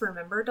let's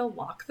remember to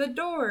lock the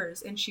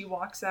doors. And she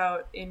walks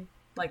out in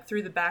like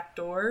through the back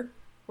door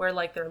where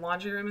like their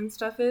laundry room and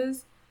stuff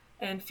is,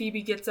 and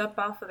Phoebe gets up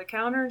off of the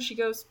counter and she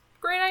goes,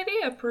 great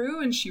idea, Prue,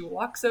 and she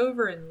walks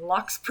over and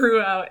locks Prue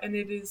out, and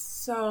it is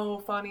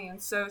so funny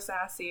and so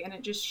sassy, and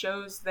it just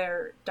shows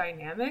their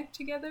dynamic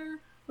together,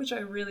 which I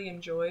really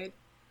enjoyed.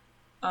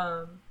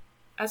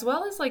 As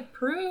well as like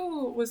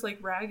Prue was like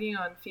ragging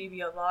on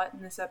Phoebe a lot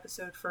in this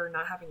episode for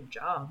not having a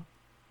job.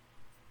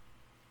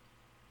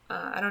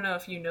 I don't know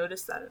if you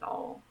noticed that at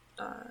all.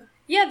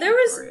 Yeah, there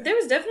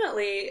was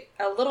definitely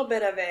a little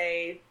bit of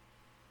a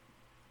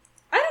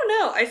don't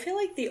know. I feel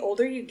like the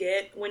older you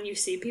get, when you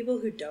see people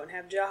who don't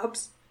have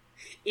jobs,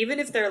 even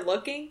if they're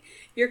looking,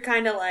 you're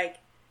kind of like,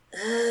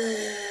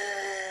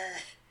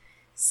 ugh,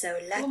 so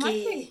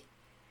lucky.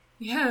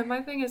 Well,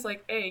 my thing is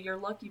like, A, you're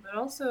lucky, but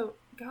also,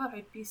 God,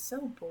 I'd be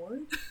so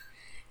bored.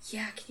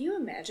 Yeah, can you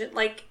imagine?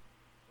 Like,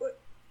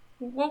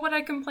 what would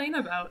I complain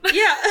about?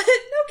 Yeah, no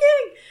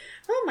kidding.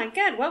 Oh my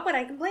God, what would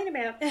I complain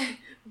about?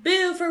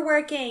 Boo for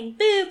working.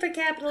 Boo for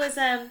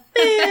capitalism.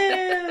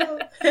 Boo.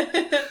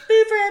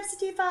 Boo for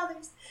absentee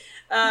fathers.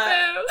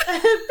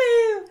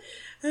 Boo.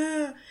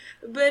 Boo.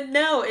 But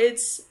no,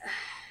 it's...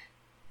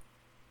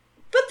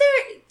 But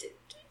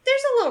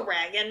there's a little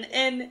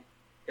ragging,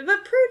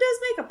 but Prue does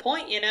make a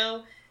point, you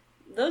know.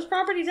 Those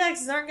property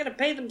taxes aren't going to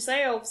pay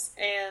themselves,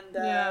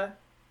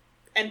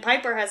 and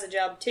Piper has a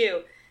job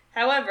too.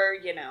 However,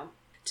 you know,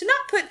 to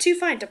not put too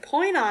fine a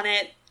point on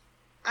it,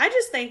 I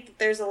just think that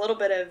there's a little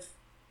bit of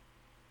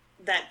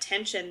that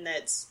tension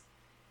that's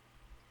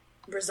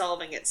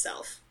resolving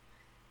itself.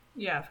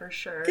 Yeah, for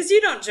sure. Because you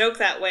don't joke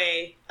that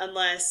way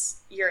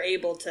unless you're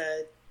able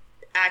to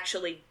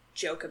actually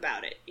joke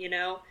about it, you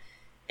know?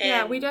 And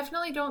yeah, we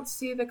definitely don't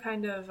see the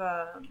kind of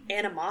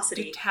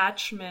animosity.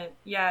 Detachment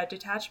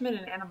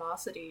and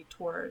animosity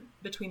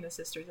between the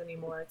sisters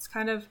anymore. It's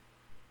kind of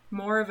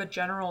more of a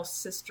general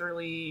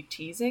sisterly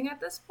teasing at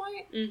this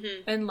point,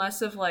 and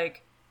less of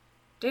like,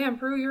 damn,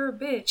 Prue, you're a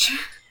bitch.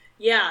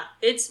 Yeah,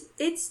 it's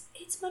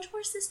much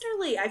more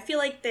sisterly. I feel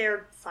like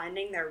they're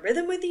finding their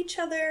rhythm with each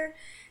other,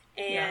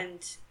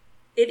 and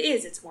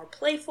it's more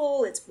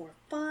playful, it's more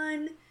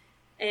fun,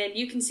 and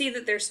you can see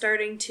that they're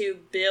starting to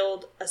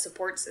build a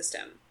support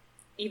system,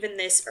 even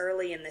this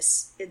early in the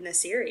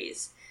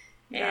series.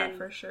 Yeah, and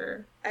for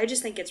sure. I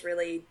just think it's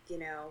really, you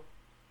know,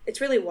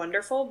 it's really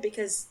wonderful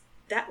because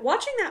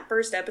watching that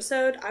first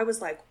episode, I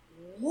was like,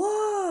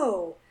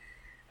 whoa,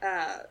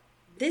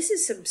 this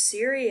is some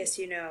serious,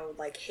 you know,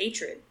 like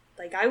hatred.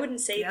 Like I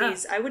wouldn't say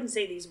these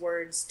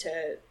words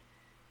to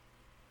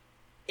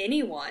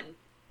anyone.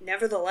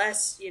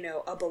 Nevertheless, you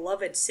know, a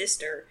beloved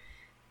sister.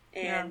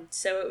 And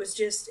so it was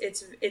just,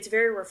 it's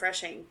very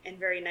refreshing and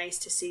very nice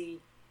to see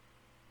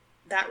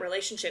that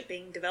relationship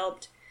being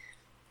developed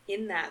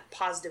in that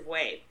positive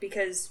way.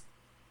 Because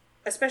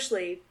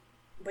especially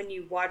when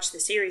you watch the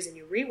series and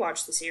you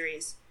rewatch the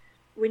series,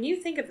 when you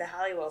think of the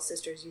Halliwell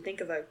sisters, you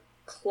think of a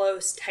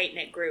close,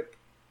 tight-knit group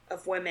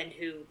of women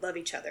who love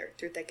each other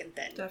through thick and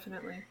thin.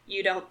 Definitely.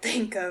 You don't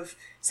think of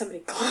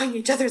somebody clawing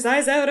each other's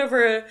eyes out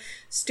over a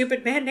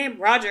stupid man named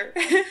Roger.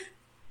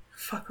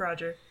 Fuck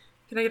Roger.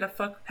 Can I get a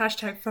 #fuck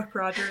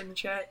Roger in the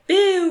chat?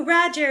 Boo,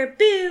 Roger!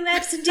 Boo,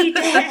 absentee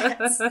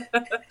dads!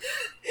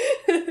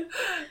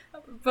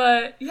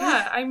 But,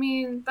 yeah, I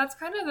mean, that's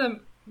kind of the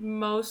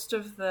most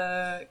of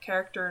the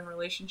character and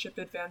relationship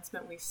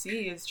advancement we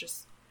see is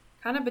just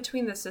kind of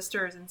between the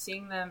sisters and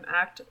seeing them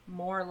act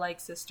more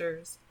like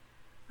sisters.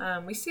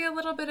 We see a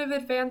little bit of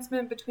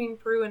advancement between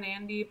Prue and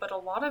Andy, but a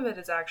lot of it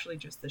is actually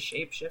just the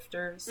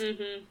shapeshifters.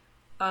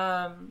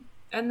 And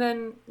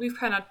then we've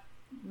kind of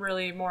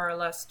really more or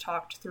less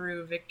talked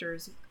through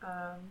Victor's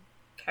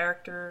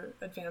character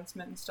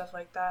advancement and stuff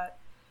like that.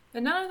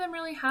 And none of them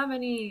really have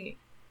any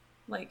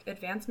like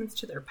advancements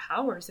to their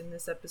powers in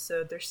this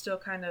episode. They're still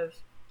kind of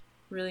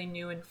really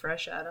new and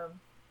fresh at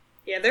them.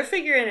 Yeah, they're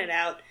figuring it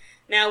out.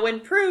 Now, when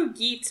Prue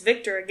yeets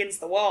Victor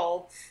against the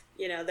wall,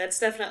 you know, that's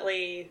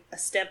definitely a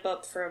step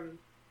up from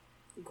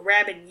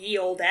grabbing ye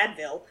old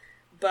Advil,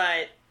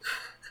 but...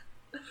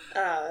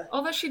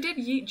 although she did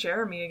yeet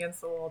Jeremy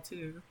against the wall,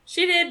 too.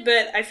 She did,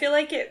 but I feel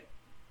like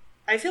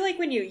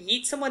when you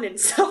yeet someone in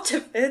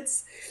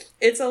self-defense,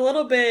 it's a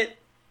little bit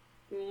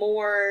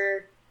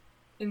more...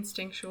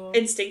 Instinctual.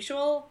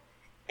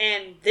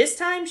 And this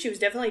time, she was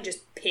definitely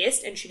just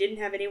pissed, and she didn't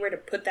have anywhere to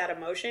put that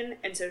emotion,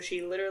 and so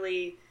she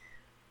literally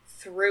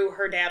threw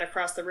her dad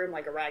across the room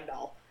like a rag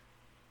doll.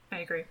 I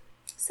agree.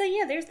 So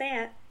yeah, there's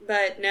that.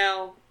 But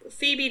no,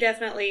 Phoebe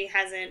definitely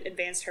hasn't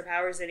advanced her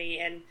powers any,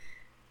 and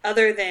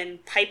other than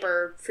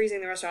Piper freezing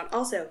the restaurant.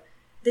 Also,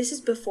 this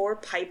is before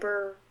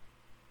Piper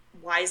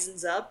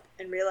wisens up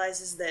and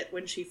realizes that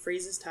when she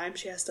freezes time,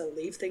 she has to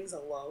leave things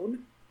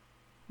alone.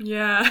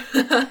 Yeah.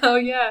 Oh,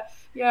 yeah.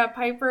 Yeah,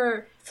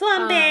 Piper...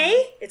 Flambe!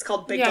 It's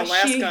called Baked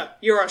Alaska.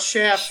 You're a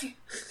chef.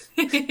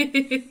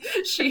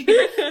 She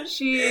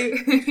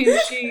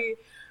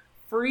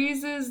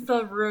freezes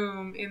the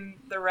room in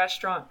the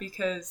restaurant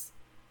because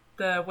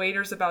the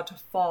waiter's about to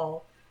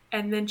fall.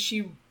 And then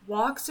she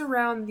walks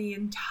around the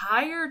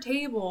entire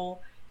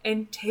table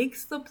and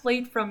takes the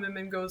plate from him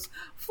and goes,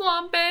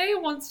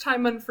 Flambe, once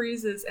time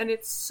unfreezes. And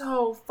it's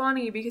so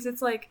funny because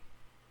it's like,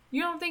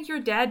 you don't think your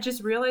dad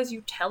just realized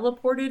you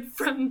teleported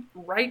from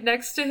right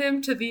next to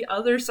him to the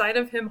other side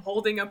of him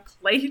holding a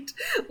plate?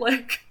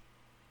 Like,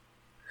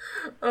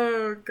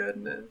 oh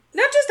goodness.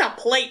 Not just a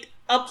plate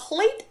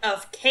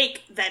of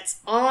cake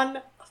that's on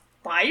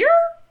fire?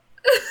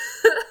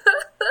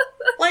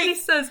 Like, he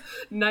says,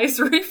 nice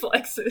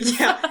reflexes.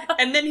 Yeah,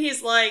 and then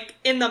he's like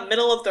in the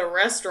middle of the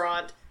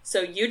restaurant,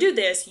 so you do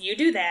this, you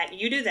do that,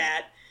 you do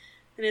that.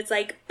 And it's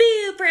like,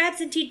 boo for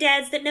absentee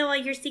dads that know all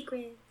your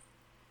secrets.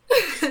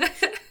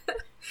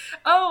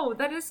 Oh,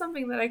 that is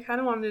something that I kind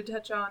of wanted to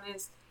touch on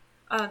is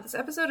this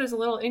episode is a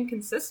little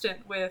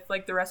inconsistent with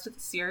like the rest of the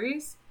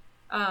series,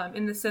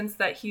 in the sense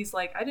that he's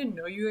like, I didn't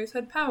know you guys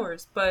had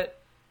powers, but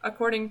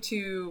according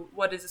to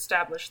what is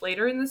established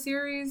later in the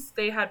series,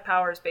 they had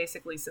powers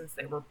basically since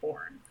they were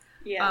born.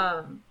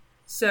 Yeah.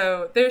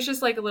 So there's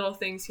just like little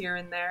things here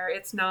and there.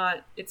 It's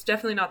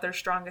definitely not their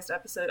strongest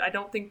episode. I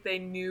don't think they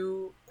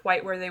knew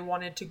quite where they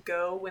wanted to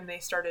go when they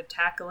started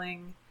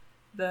tackling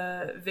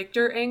the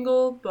Victor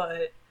angle,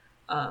 but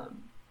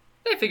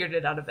they figured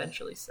it out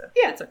eventually, so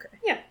yeah, it's okay.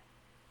 Yeah.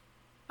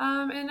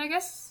 And I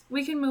guess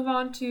we can move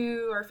on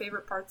to our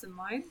favorite parts and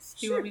lines.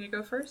 Do you want me to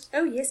go first?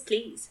 Oh, yes,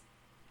 please.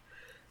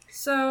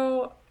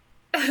 So,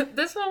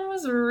 this one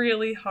was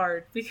really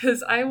hard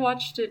because I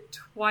watched it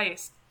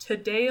twice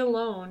today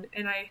alone,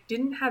 and I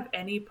didn't have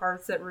any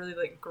parts that really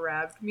like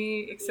grabbed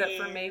me, except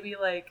for maybe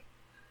like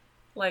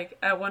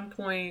at one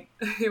point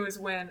it was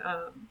when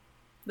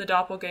the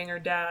doppelganger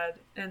dad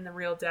and the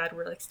real dad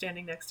were like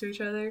standing next to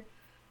each other,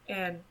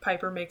 and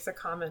Piper makes a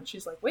comment.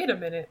 She's like, "Wait a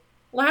minute.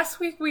 Last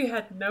week we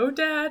had no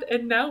dad,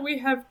 and now we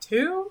have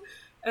two?"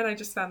 And I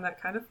just found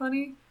that kind of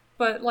funny.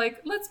 But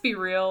like, let's be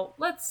real.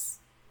 Let's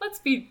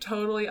be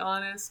totally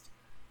honest.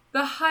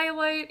 The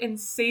highlight and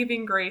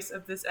saving grace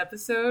of this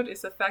episode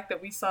is the fact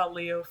that we saw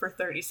Leo for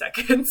 30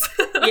 seconds.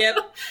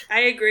 Yep,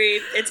 I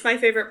agree. It's my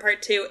favorite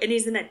part too. And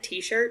he's in a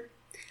t-shirt.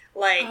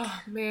 Like,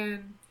 oh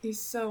man,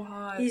 he's so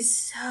hot. He's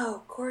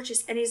so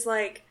gorgeous. And he's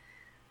like,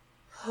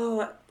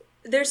 oh,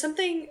 there's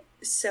something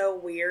so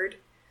weird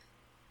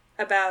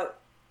about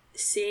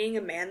seeing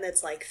a man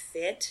that's like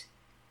fit,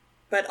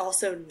 but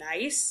also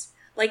nice.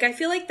 Like, I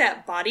feel like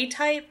that body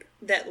type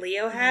that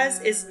Leo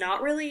has is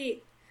not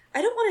really,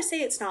 I don't want to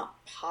say it's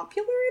not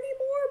popular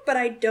anymore, but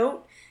I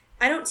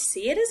don't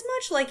see it as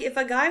much. Like, if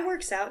a guy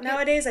works out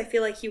nowadays, I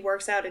feel like he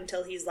works out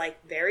until he's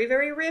like very,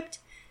 very ripped.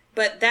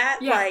 But that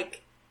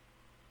like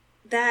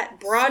that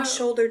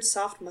broad-shouldered,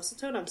 soft muscle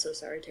tone, I'm so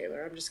sorry,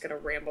 Taylor. I'm just going to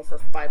ramble for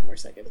 5 more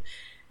seconds.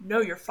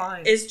 No, you're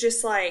fine. Is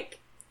just like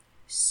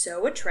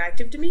so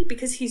attractive to me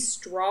because he's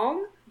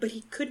strong, but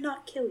he could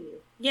not kill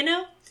you. You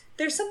know?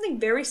 There's something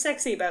very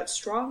sexy about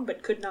strong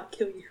but could not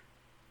kill you.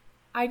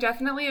 I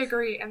definitely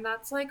agree, and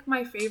that's like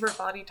my favorite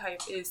body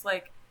type is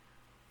like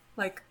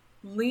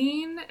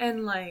lean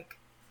and like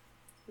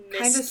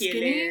kind of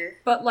skinny,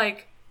 but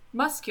like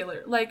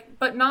muscular. Like,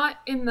 but not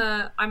in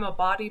the I'm a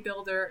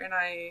bodybuilder and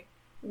I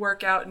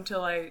work out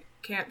until I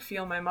can't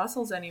feel my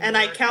muscles anymore. And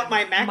I count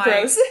my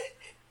macros.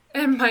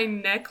 And my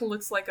neck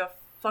looks like a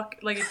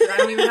like I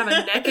don't even have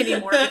a neck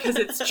anymore because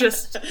it's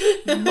just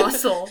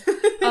muscle.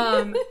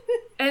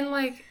 And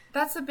like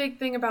that's a big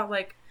thing about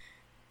like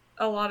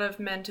a lot of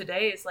men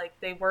today is like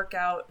they work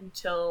out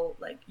until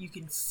like you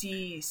can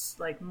see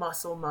like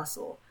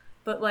muscle.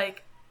 But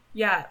like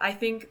yeah, I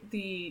think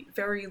the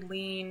very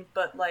lean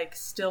but like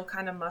still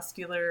kind of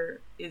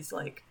muscular is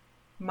like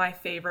my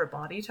favorite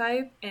body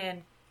type,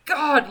 and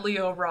God,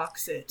 Leo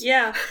rocks it.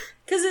 Yeah,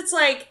 because it's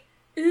like,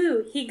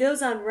 ooh, he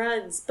goes on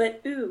runs,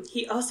 but ooh,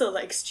 he also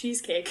likes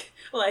cheesecake.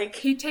 Like,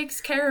 he takes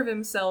care of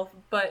himself,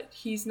 but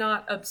he's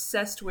not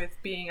obsessed with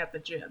being at the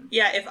gym.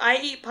 Yeah, if I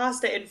eat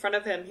pasta in front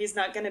of him, he's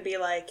not gonna be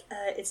like,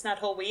 it's not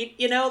whole wheat,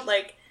 you know?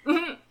 Like,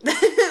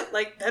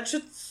 like, that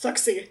shit's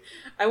sexy.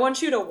 I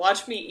want you to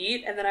watch me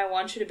eat, and then I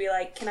want you to be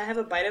like, can I have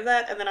a bite of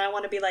that? And then I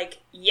want to be like,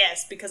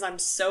 yes, because I'm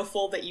so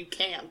full that you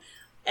can.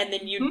 And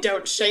then you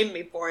don't shame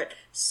me for it.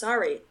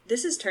 Sorry,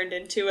 this has turned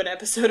into an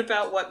episode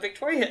about what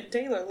Victoria and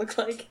Taylor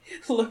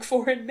look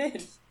for in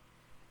men.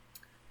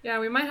 Yeah,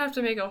 we might have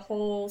to make a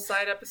whole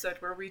side episode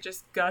where we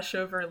just gush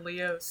over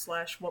Leo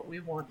 / what we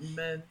want in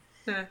men.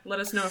 Let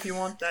us know if you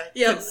want that.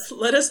 Yeah,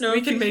 let us know.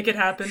 We can make it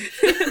happen.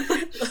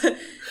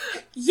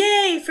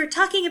 Yay for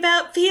talking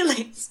about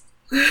feelings.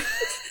 Boo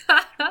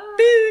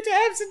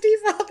to absentee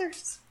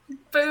fathers.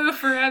 Boo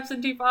for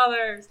absentee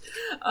fathers.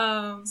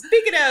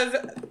 Speaking of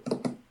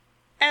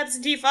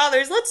absentee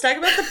fathers, let's talk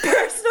about the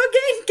personal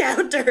gain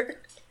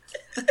counter.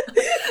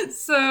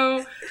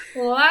 So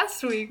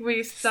last week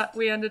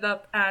we ended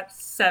up at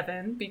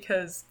 7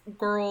 because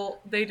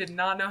they did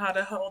not know how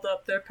to hold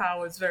up their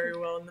powers very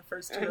well in the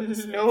first 2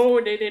 episodes.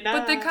 No, they did not.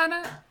 But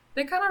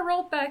they kind of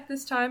rolled back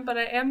this time. But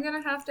I am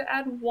gonna have to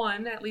add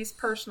 1, at least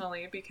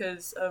personally,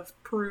 because of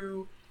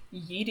Prue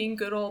yeeting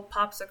good old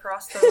pops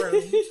across the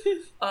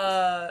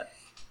room.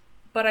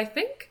 But I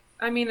think,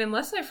 I mean,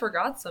 unless I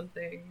forgot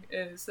something,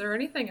 is there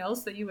anything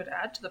else that you would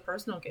add to the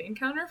personal gain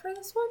counter for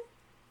this one?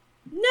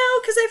 No,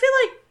 because I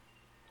feel like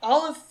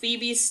all of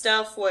Phoebe's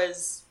stuff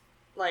was,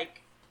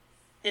 like,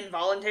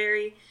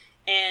 involuntary,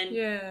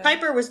 and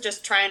Piper was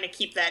just trying to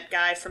keep that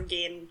guy from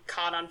getting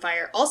caught on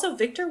fire. Also,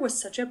 Victor was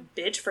such a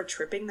bitch for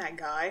tripping that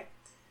guy.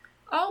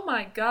 Oh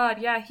my god,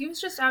 yeah, he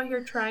was just out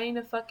here trying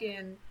to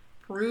fucking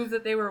prove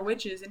that they were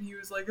witches, and he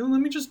was like, oh,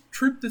 let me just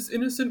trip this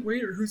innocent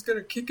waiter who's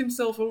gonna kick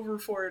himself over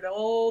for it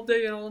all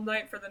day and all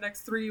night for the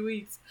next 3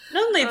 weeks.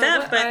 Not only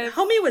that, but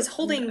Homie was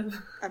holding...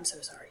 I'm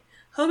so sorry.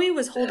 Homie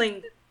was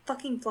holding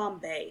fucking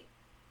flambe.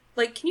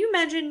 Like, can you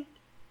imagine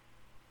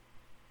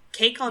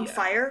cake on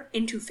fire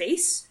into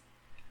face?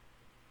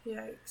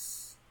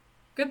 Yikes.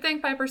 Good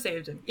thing Piper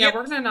saved him. Yeah,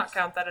 we're gonna not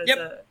count that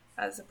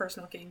as a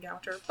personal key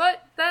encounter.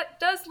 But that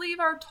does leave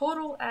our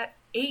total at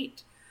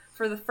 8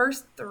 for the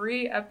first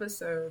 3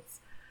 episodes.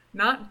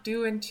 Not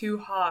doing too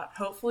hot.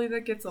 Hopefully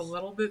that gets a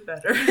little bit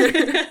better.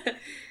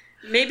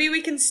 Maybe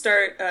we can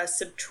start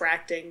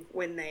subtracting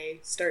when they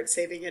start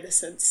saving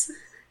innocents.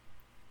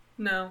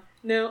 No.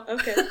 No?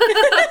 Okay.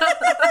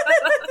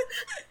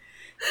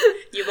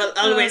 You will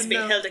always be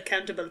held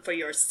accountable for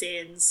your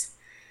sins.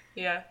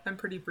 Yeah, I'm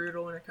pretty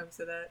brutal when it comes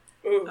to that.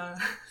 Ooh.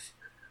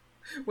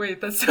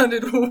 Wait, that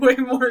sounded way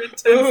more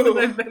intense than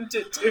I meant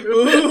it to.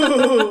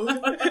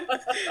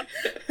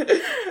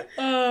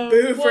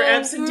 Boo for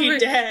absentee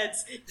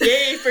dads.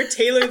 Yay for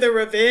Taylor the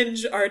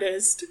Revenge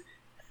Artist.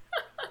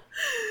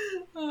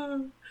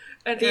 And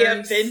the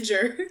Aries,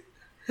 Avenger.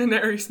 And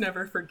Aries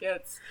never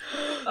forgets.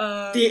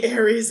 The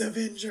Aries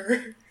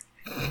Avenger.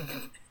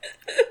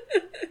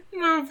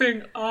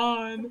 Moving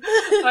on.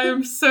 I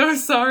am so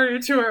sorry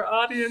to our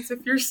audience.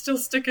 If you're still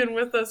sticking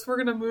with us, we're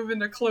going to move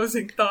into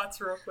closing thoughts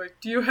real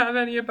quick. Do you have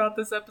any about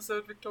this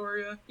episode,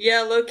 Victoria?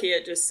 Yeah, low-key,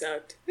 it just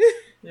sucked.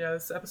 Yeah,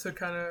 this episode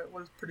kind of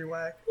was pretty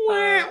whack.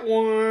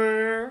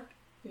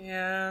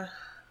 Yeah.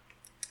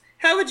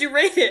 How would you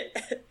rate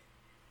it?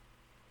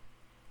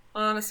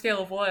 On a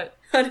scale of what?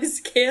 On a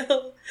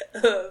scale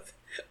of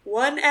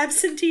 1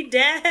 absentee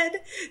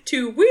dad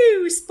to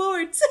woo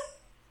sports.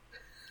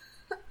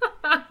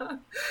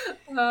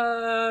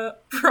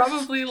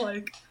 Probably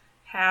like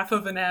half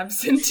of an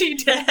absentee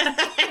dad.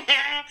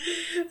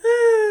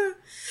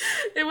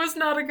 It was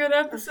not a good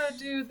episode,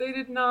 dude. They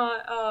did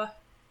not,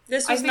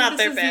 this was not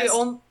their best.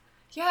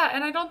 Yeah,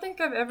 and I don't think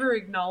I've ever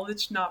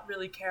acknowledged not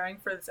really caring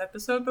for this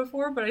episode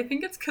before, but I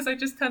think it's because I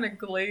just kind of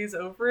glaze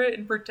over it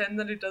and pretend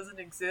that it doesn't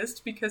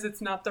exist because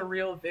it's not the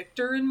real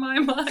Victor in my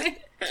mind.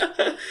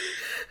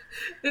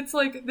 It's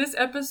like, this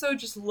episode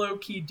just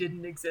low-key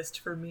didn't exist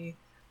for me.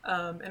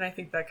 And I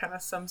think that kind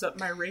of sums up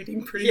my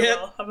rating pretty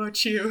well. How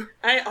about you?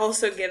 I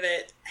also give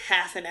it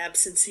half an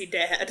absentee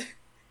dad.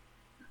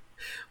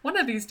 One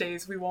of these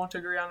days we won't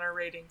agree on our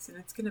ratings, and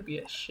it's going to be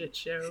a shit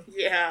show.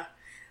 Yeah,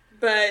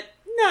 but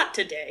not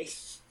today.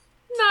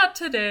 Not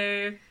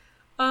today.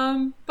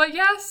 But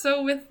yeah,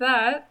 so with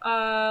that,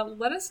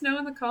 let us know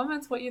in the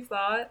comments what you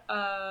thought.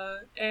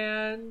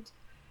 And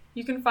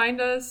you can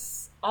find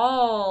us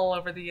all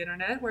over the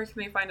internet. Where can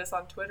they find us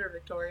on Twitter,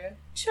 Victoria?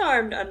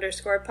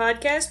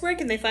 Charmed_podcast. Where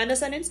can they find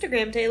us on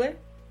Instagram, Taylor?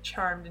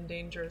 Charmed and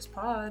Dangerous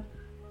Pod.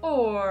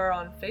 Or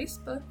on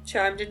Facebook.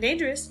 Charmed and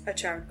Dangerous, a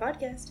Charmed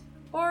podcast.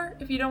 Or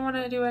if you don't want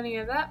to do any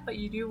of that, but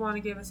you do want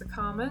to give us a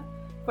comment,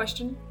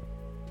 question,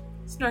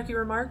 snarky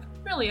remark,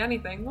 really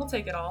anything, we'll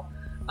take it all.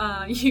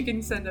 You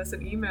can send us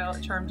an email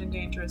at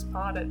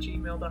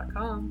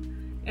charmedanddangerouspod@gmail.com.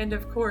 And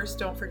of course,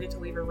 don't forget to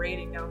leave a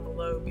rating down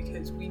below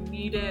because we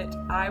need it.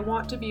 I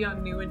want to be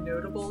on New and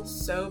Notable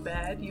so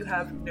bad, you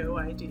have no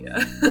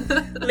idea.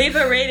 Leave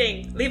a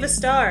rating. Leave a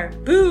star.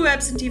 Boo,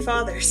 absentee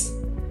fathers.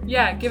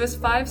 Yeah, give us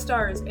 5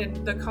 stars,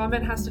 and the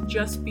comment has to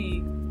just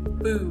be,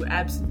 boo,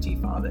 absentee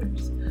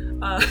fathers.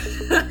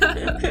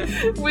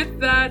 With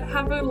that,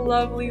 have a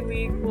lovely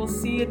week. We'll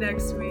see you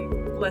next week.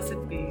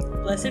 Blessed be.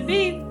 Blessed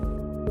be.